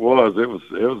you it was. It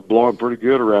was blowing pretty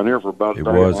good around here for about a day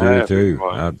and a half. It was here, too.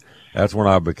 Anyway. That's when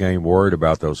I became worried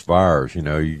about those fires. You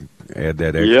know, you add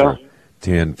that extra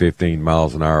 10, 15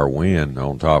 miles an hour wind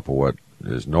on top of what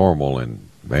is normal, and,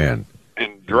 man,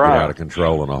 and dry. Get out of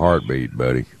control in a heartbeat,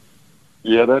 buddy.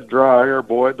 Yeah, that dry air,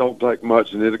 boy, it don't take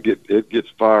much, and it gets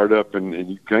fired up, and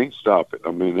you can't stop it.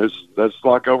 I mean, that's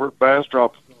like over at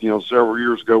Bastrop, several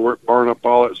years ago, where it burned up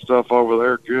all that stuff over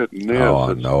there. Goodness.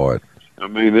 Oh, I know it. I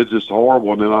mean, it's just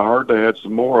horrible. And then I heard they had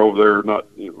some more over there, not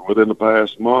within the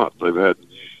past month. They've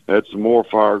had some more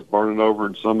fires burning over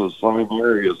in some of the same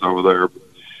areas over there.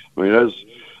 I mean,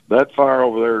 that fire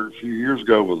over there a few years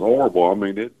ago was horrible. I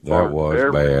mean, that was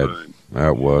everything. Bad.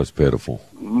 That was pitiful.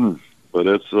 But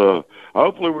it's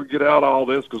hopefully we get out all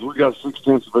this, because we got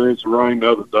 6/10 of an inch of rain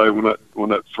the other day when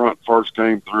that front first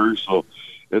came through. So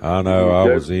I know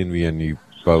I was envying you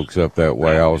folks up that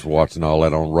way. I was watching all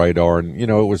that on radar, and,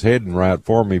 it was heading right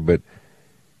for me, but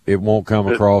it won't come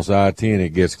across I-10. It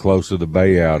gets close to the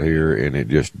bay out here, and it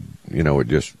just, it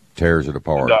just tears it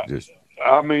apart. It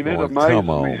amazes come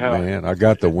on, me how, man. I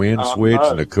got the wind switch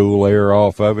and the cool air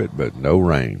off of it, but no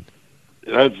rain.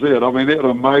 That's it. It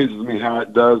amazes me how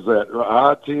it does that.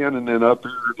 I-10, and then up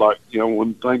here,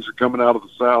 when things are coming out of the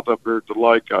south up here at the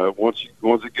lake,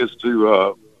 once it gets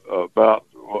to about,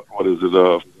 what is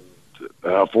it,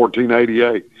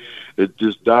 1488, it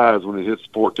just dies when it hits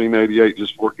 1488,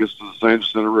 just before it gets to the San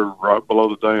Jacinto River, right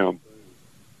below the dam.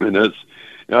 And it's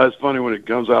funny when it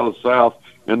comes out of the south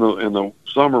in the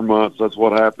summer months. That's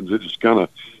what happens. It just kind of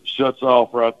shuts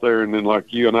off right there, and then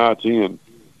like you and I-10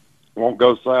 won't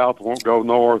go south, won't go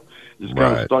north. Just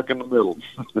kind of stuck in the middle.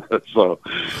 So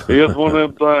it's one of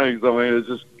them things. It's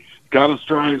just kind of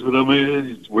strange, but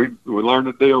we learn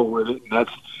to deal with it, and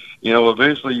that's.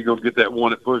 Eventually you're going to get that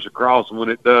one that push across, and when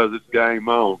it does, it's game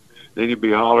on. Then you'd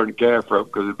be hollering calf rope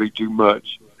because it'd be too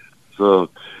much.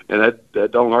 So, and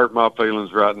that don't hurt my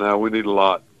feelings right now. We need a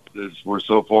lot. We're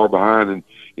so far behind. And,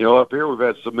 up here we've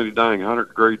had so many dang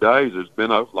 100-degree days. It's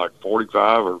been up like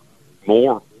 45 or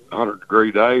more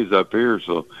 100-degree days up here.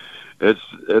 So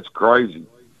it's crazy.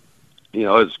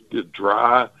 It's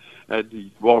dry. And you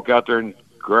walk out there and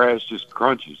grass just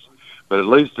crunches. But at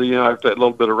least, after that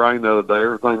little bit of rain the other day,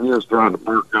 everything is trying to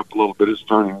perk up a little bit. It's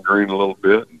turning green a little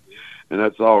bit, and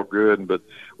that's all good. But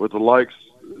with the lakes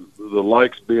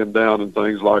being down and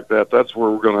things like that, that's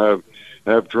where we're going to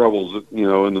have troubles,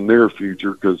 in the near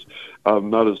future, because I've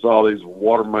noticed all these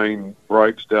water main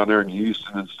breaks down there in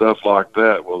Houston and stuff like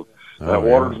that. Well, that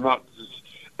water's not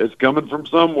 – it's coming from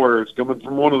somewhere. It's coming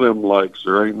from one of them lakes.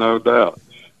 There ain't no doubt.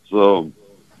 So –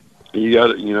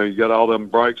 you got all them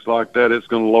breaks like that, it's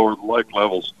going to lower the lake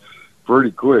levels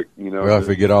pretty quick, Well, if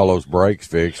we get all those breaks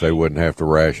fixed, they wouldn't have to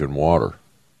ration water.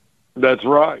 That's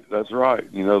right. That's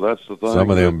the thing. Some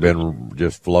of them been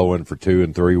just flowing for 2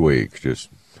 and 3 weeks.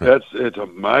 It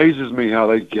amazes me how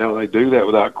they do that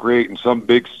without creating some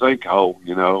big sinkhole,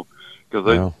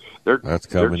 because that's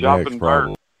coming they're chopping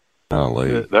next,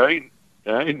 probably. There ain't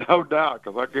no doubt,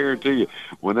 because I guarantee you,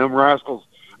 when them rascals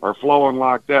are flowing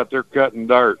like that, they're cutting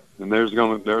dirt, and there's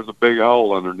a big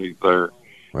hole underneath there.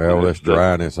 Well, this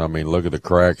dryness, look at the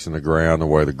cracks in the ground, the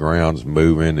way the ground's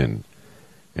moving, and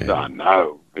I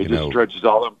know. It just stretches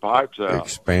all them pipes out.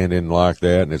 Expanding like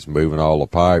that, and it's moving all the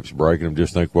pipes, breaking them.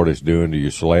 Just think what it's doing to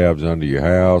your slabs under your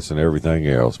house and everything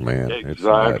else, man.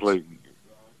 Exactly.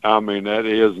 That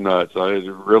is nuts.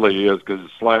 It really is, because the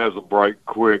slabs will break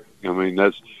quick.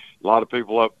 That's a lot of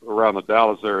people up around the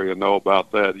Dallas area know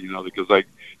about that, because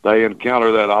they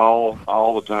encounter that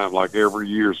all the time, like every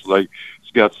year. So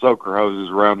it's got soaker hoses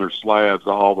around their slabs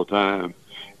all the time.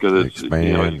 Because it's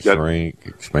expand,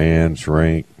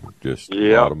 shrink, just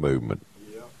a lot of movement.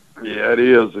 Yeah, it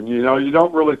is. And, you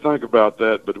don't really think about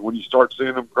that, but when you start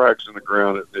seeing them cracks in the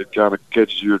ground, it kind of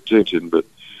catches your attention. But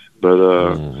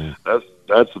that's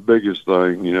the biggest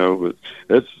thing, But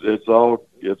it's all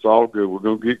good.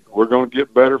 We're gonna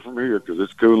get better from here, because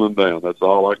it's cooling down. That's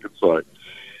all I can say.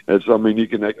 You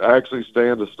can actually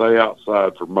stand to stay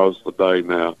outside for most of the day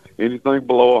now. Anything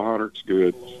below 100 is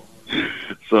good.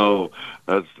 So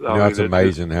it's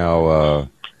amazing how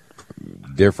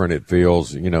different it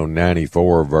feels.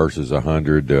 94 versus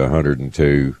 100 to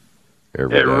 102 every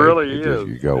day. It really is.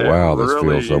 You go, wow, this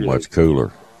feels so much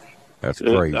cooler. That's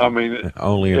crazy.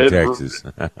 Only in Texas.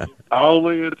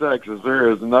 Only in Texas. There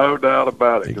is no doubt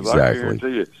about it. Because I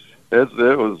guarantee you, that's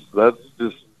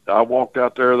just. I walked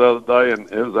out there the other day,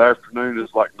 and it was afternoon.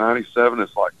 It's like 97.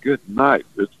 It's like, good night.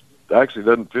 It actually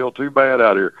doesn't feel too bad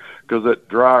out here, because that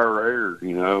drier air,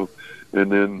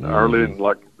 And then early,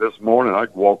 like this morning, I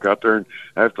could walk out there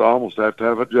and almost have to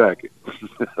have a jacket.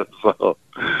 So,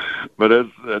 but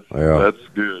that's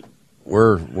good.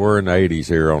 We're in the 80s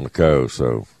here on the coast,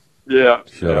 so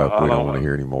shut up. We don't want to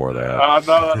hear any more of that. I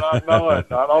know it.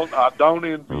 I don't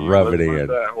envy you. Rub it in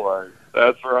that way.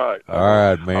 That's right. All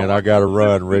right, man. I got to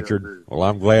run, Richard. Well,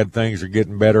 I'm glad things are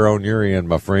getting better on your end,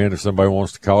 my friend. If somebody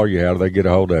wants to call you, how do they get a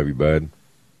hold of you, bud?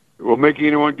 Well, Mickey,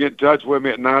 anyone get in touch with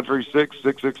me at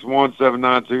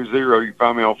 936-661-7920. You can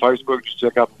find me on Facebook. Just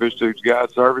check out the Fish Dudes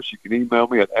Guide Service. You can email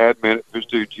me at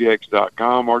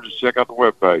admin@fishdudegx.com, or just check out the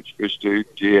webpage,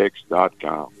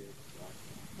 fishdudegx.com.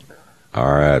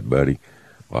 All right, buddy.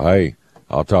 Well, hey,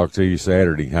 I'll talk to you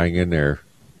Saturday. Hang in there.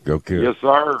 Go kill. Yes,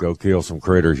 sir. Go kill some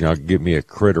critters. Y'all give me a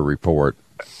critter report.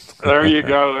 There you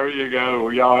go.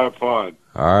 Well, y'all have fun.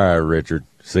 All right, Richard.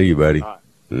 See you, buddy.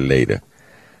 Later.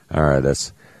 All right,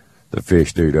 that's the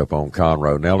Fish Dude up on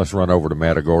Conroe. Now let's run over to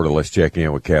Matagorda. Let's check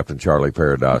in with Captain Charlie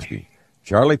Paradowski.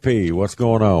 Charlie P., what's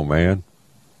going on, man?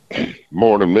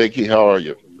 Morning, Mickey. How are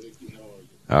you?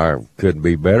 I couldn't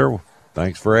be better.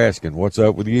 Thanks for asking. What's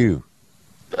up with you?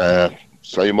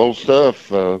 Same old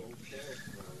stuff.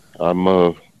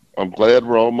 I'm glad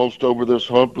we're almost over this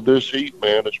hump with this heat,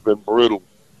 man. It's been brutal.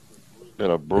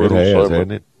 Been a brutal summer,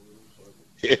 hasn't it?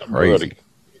 Yeah, crazy.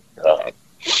 Buddy.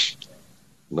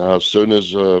 Now, as soon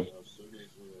as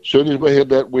we had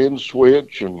that wind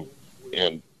switch and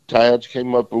tides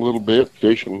came up a little bit,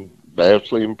 fishing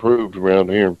vastly improved around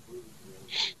here.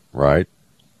 Right.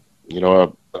 You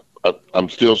know, I'm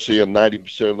still seeing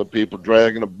 90% of the people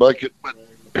dragging a bucket, but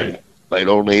they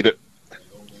don't need it.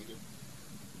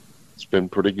 It's been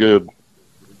pretty good.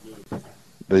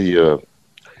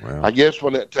 I guess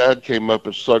when that tide came up,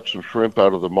 it sucked some shrimp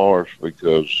out of the marsh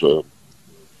because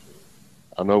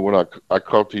I know when I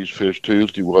caught these fish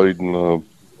Tuesday wading on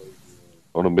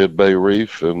a mid-bay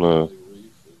reef, and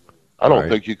I don't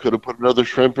think you could have put another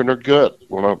shrimp in their gut.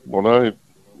 When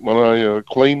I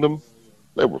cleaned them,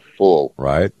 they were full.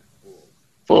 Right.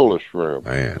 Full of shrimp.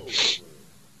 Man.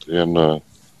 And,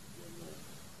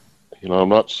 I'm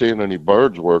not seeing any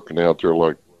birds working out there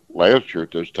like last year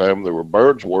at this time. There were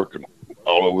birds working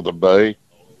all over the bay.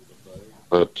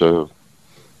 But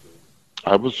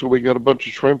obviously we got a bunch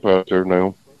of shrimp out there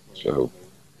now. So.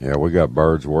 Yeah, we got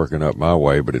birds working up my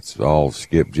way, but it's all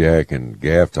skipjack and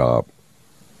gaff top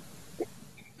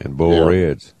and bull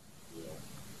reds.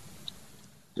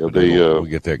 We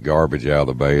get that garbage out of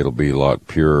the bay, it'll be a lot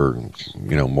purer,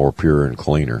 more pure and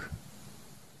cleaner.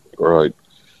 Right.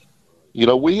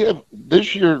 We have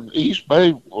this year. East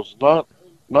Bay was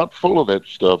not full of that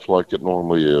stuff like it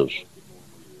normally is.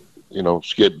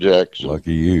 Skipjacks.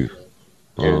 Lucky you.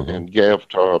 And gaff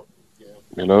top.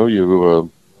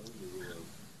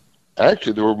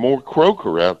 Actually, there were more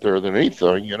croaker out there than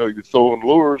anything. You're throwing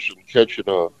lures and catching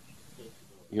an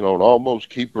almost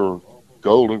keeper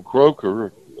golden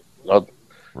croaker.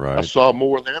 I saw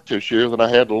more of that this year than I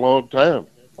had in a long time.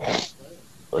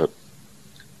 But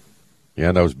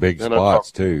yeah, those big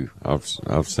spots too.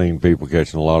 I've seen people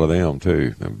catching a lot of them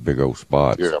too. Them big old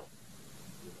spots. Yeah,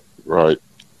 right.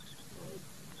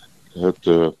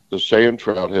 The sand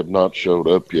trout have not showed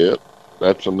up yet.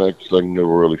 That's the next thing that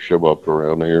will really show up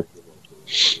around here.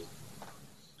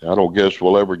 I don't guess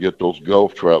we'll ever get those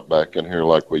Gulf trout back in here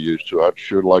like we used to. I'd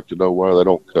sure like to know why they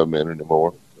don't come in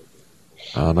anymore.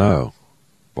 I know.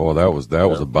 Boy, that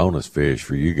was a bonus fish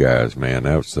for you guys, man.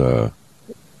 That's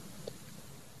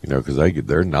because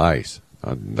they're nice.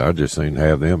 I just seem to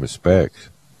have them as specs.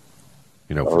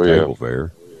 For table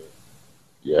fare.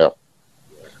 Yeah.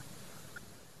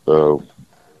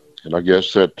 And I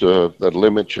guess that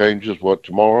limit changes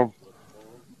tomorrow?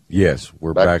 Yes,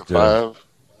 we're back to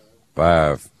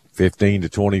 5, 15 to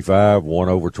 25, 1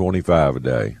 over 25 a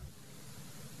day.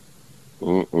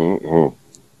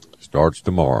 Starts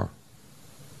tomorrow.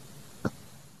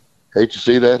 Hate to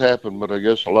see that happen, but I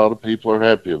guess a lot of people are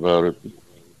happy about it.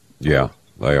 Yeah,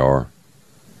 they are.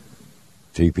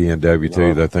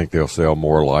 TPNW2, they think they'll sell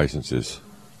more licenses.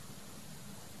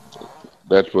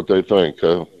 That's what they think,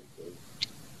 huh?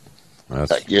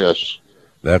 I guess.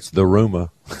 That's the rumor.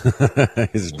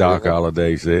 As Doc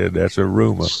Holliday said, that's a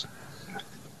rumor.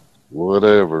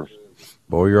 Whatever.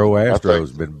 Boy, your old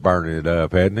Astro's been burning it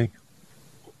up, hasn't he?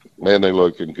 Man, they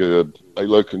looking good.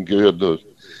 The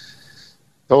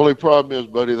only problem is,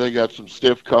 buddy, they got some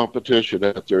stiff competition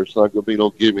out there. It's not going to be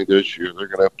no gimme this year. They're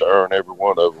going to have to earn every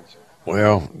one of them.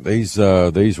 Well, these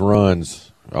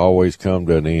runs always come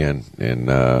to an end,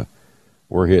 and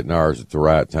we're hitting ours at the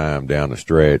right time down the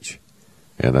stretch.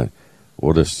 And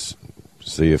we'll just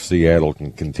see if Seattle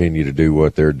can continue to do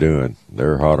what they're doing.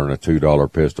 They're hotter than a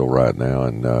 $2 pistol right now.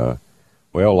 And,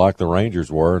 like the Rangers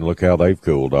were, and look how they've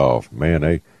cooled off.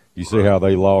 Man, you see how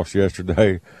they lost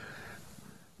yesterday?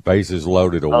 Bases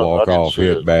loaded, a walk-off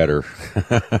hit batter.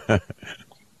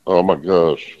 Oh, my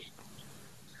gosh.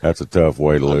 That's a tough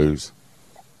way to lose.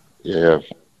 Yeah.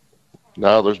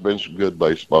 Now there's been some good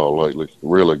baseball lately.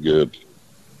 Really good.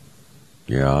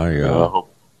 Yeah, I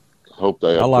hope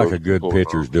they. I like a good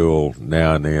pitcher's duel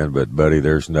now and then, but buddy,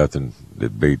 there's nothing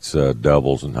that beats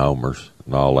doubles and homers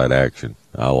and all that action.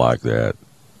 I like that.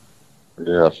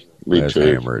 Yeah, Let's too.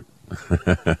 Hammer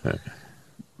it.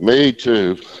 Me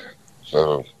too.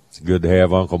 So it's good to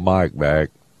have Uncle Mike back.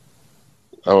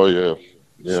 Oh yeah,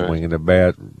 swinging the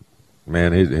bat.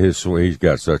 Man, his swing, he's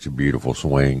got such a beautiful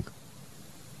swing.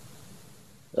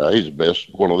 He's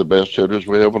one of the best hitters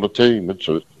we have on the team.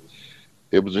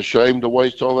 It was a shame to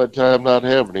waste all that time not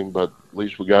having him, but at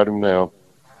least we got him now.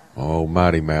 Oh,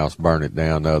 Mighty Mouse burned it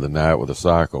down the other night with a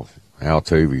cycle.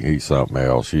 Altuve, he's something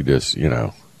else. He just,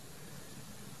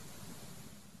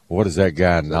 what has that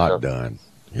guy not done?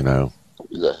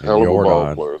 He's a hell of a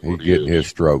ball player. He's getting his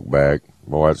stroke back.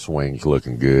 Boy, that swing's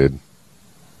looking good.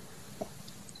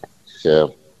 Yeah.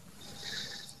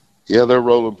 Yeah, they're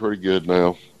rolling pretty good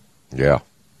now. Yeah.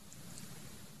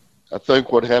 I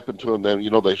think what happened to them then,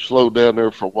 they slowed down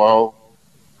there for a while.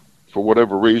 For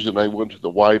whatever reason, they went to the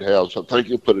White House. I think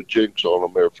it put a jinx on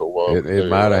them there for a while. It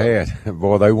might have had.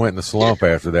 Boy, they went in the slump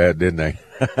after that, didn't they?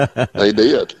 They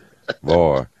did.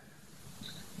 Boy.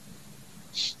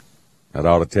 That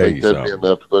ought to tell you something. That'd be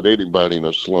enough to put anybody in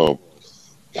a slump.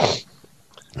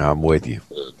 I'm with you.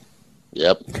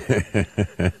 Yep.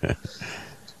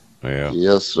 Well,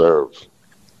 yes, sir.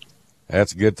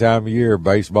 That's a good time of year.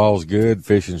 Baseball's good.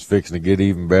 Fishing's fixing to get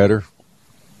even better.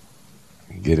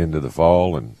 Get into the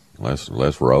fall and let's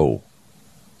roll.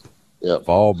 Yep.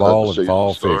 Fall ball and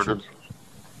fall fishing.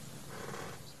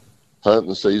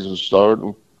 Hunting season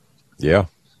starting. Yeah.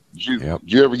 Did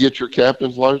you ever get your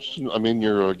captain's license? I mean,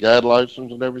 your guide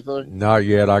license and everything? Not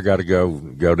yet. I got to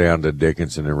go down to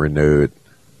Dickinson and renew it,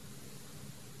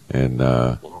 and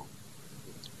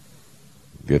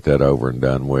get that over and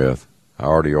done with. I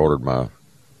already ordered my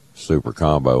super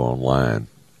combo online.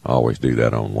 I always do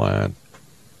that online.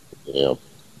 Yeah.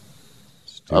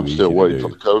 I'm still waiting for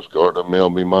the Coast Guard to mail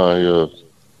me my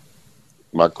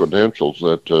my credentials.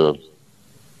 That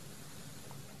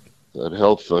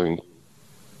health thing.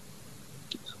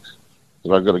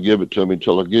 They're not going to give it to me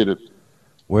until I get it.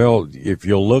 Well, if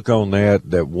you'll look on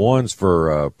that one's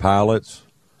for pilots,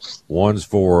 one's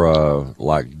for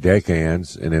like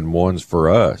deckhands, and then one's for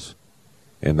us.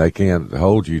 And they can't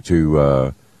hold you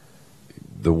to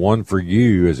the one for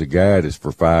you as a guide is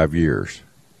for 5 years,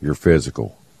 your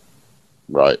physical.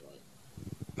 Right.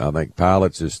 I think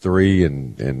pilots is 3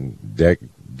 and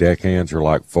deckhands are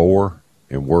like 4,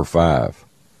 and we're 5.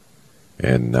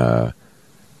 And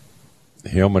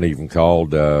Hillman even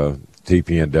called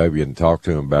TPNW and talked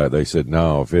to him about it. They said,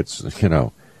 no, if it's,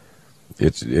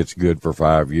 it's good for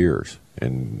 5 years,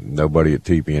 and nobody at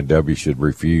TPNW should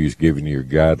refuse giving you your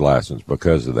guide license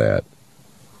because of that.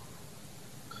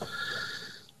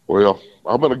 Well,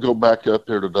 I'm going to go back up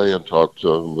there today and talk to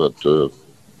them, but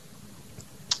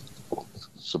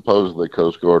supposedly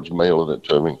Coast Guard's mailing it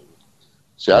to me.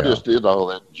 See, I just did all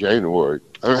that in January.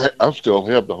 I still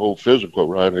have the whole physical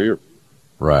right here.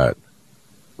 Right.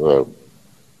 I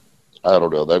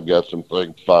don't know. They've got some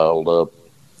things filed up.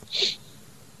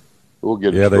 We'll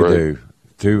get it straight. They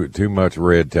do. Too much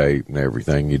red tape and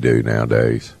everything you do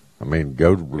nowadays. I mean,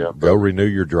 go renew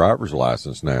your driver's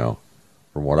license now.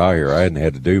 From what I hear, I hadn't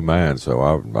had to do mine, so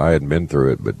I hadn't been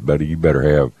through it. But, buddy, you better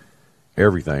have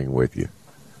everything with you.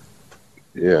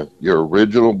 Yeah, your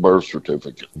original birth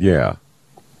certificate. Yeah.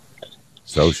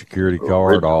 Social Security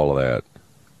card, all of that.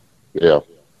 Yeah.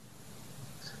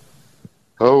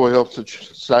 Oh, well, it's a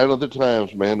sign of the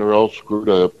times, man. They're all screwed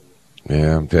up.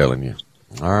 Yeah, I'm telling you.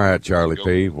 All right, Charlie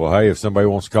P. Well, hey, if somebody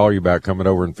wants to call you about coming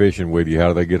over and fishing with you, how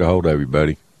do they get a hold of you,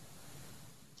 buddy?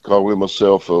 Call me on my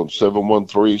cell phone,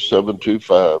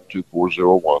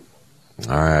 713-725-2401. All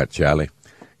right, Charlie.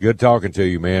 Good talking to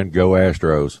you, man. Go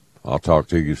Astros. I'll talk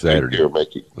to you Saturday. Take care,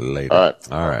 Mickey. Later.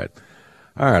 All right.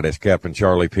 All right, it's Captain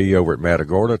Charlie P. over at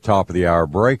Matagorda. Top of the hour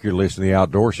break. You're listening to the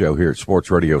Outdoor Show here at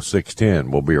Sports Radio 610.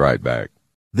 We'll be right back.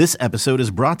 This episode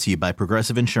is brought to you by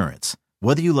Progressive Insurance.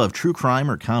 Whether you love true crime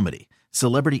or comedy,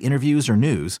 celebrity interviews or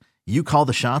news, you call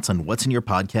the shots on what's in your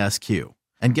podcast queue.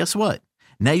 And guess what?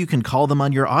 Now you can call them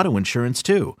on your auto insurance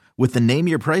too with the Name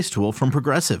Your Price tool from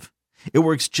Progressive. It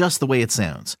works just the way it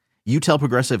sounds. You tell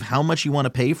Progressive how much you want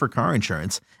to pay for car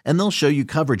insurance, and they'll show you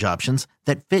coverage options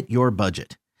that fit your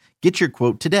budget. Get your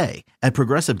quote today at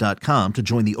Progressive.com to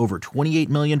join the over 28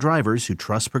 million drivers who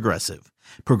trust Progressive.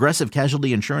 Progressive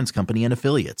Casualty Insurance Company and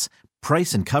Affiliates.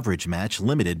 Price and coverage match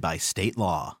limited by state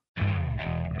law.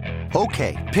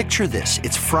 Okay, picture this.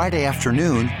 It's Friday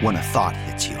afternoon when a thought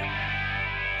hits you.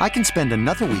 I can spend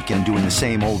another weekend doing the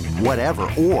same old whatever,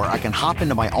 or I can hop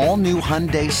into my all-new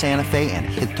Hyundai Santa Fe and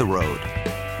hit the road.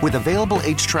 With available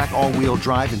H-Track all-wheel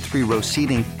drive and 3-row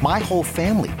seating, my whole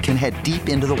family can head deep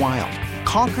into the wild.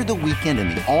 Conquer the weekend in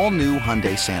the all-new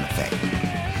Hyundai Santa Fe.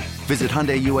 Visit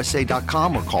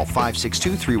HyundaiUSA.com or call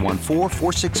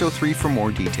 562-314-4603 for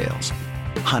more details.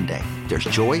 Hyundai, there's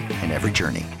joy in every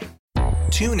journey.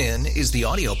 TuneIn is the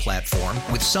audio platform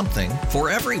with something for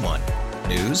everyone.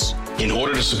 News. In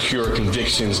order to secure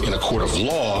convictions in a court of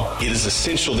law, it is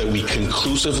essential that we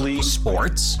conclusively.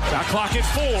 Sports. Shot clock at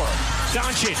 4.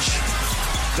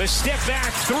 Doncic. The step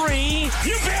back 3.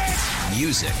 You bet.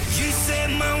 Music. You set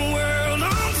my world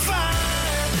on fire.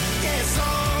 Yes,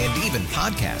 and even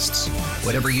podcasts.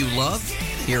 Whatever you love,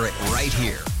 hear it right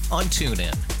here on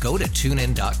TuneIn. Go to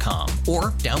TuneIn.com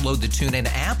or download the TuneIn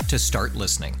app to start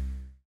listening.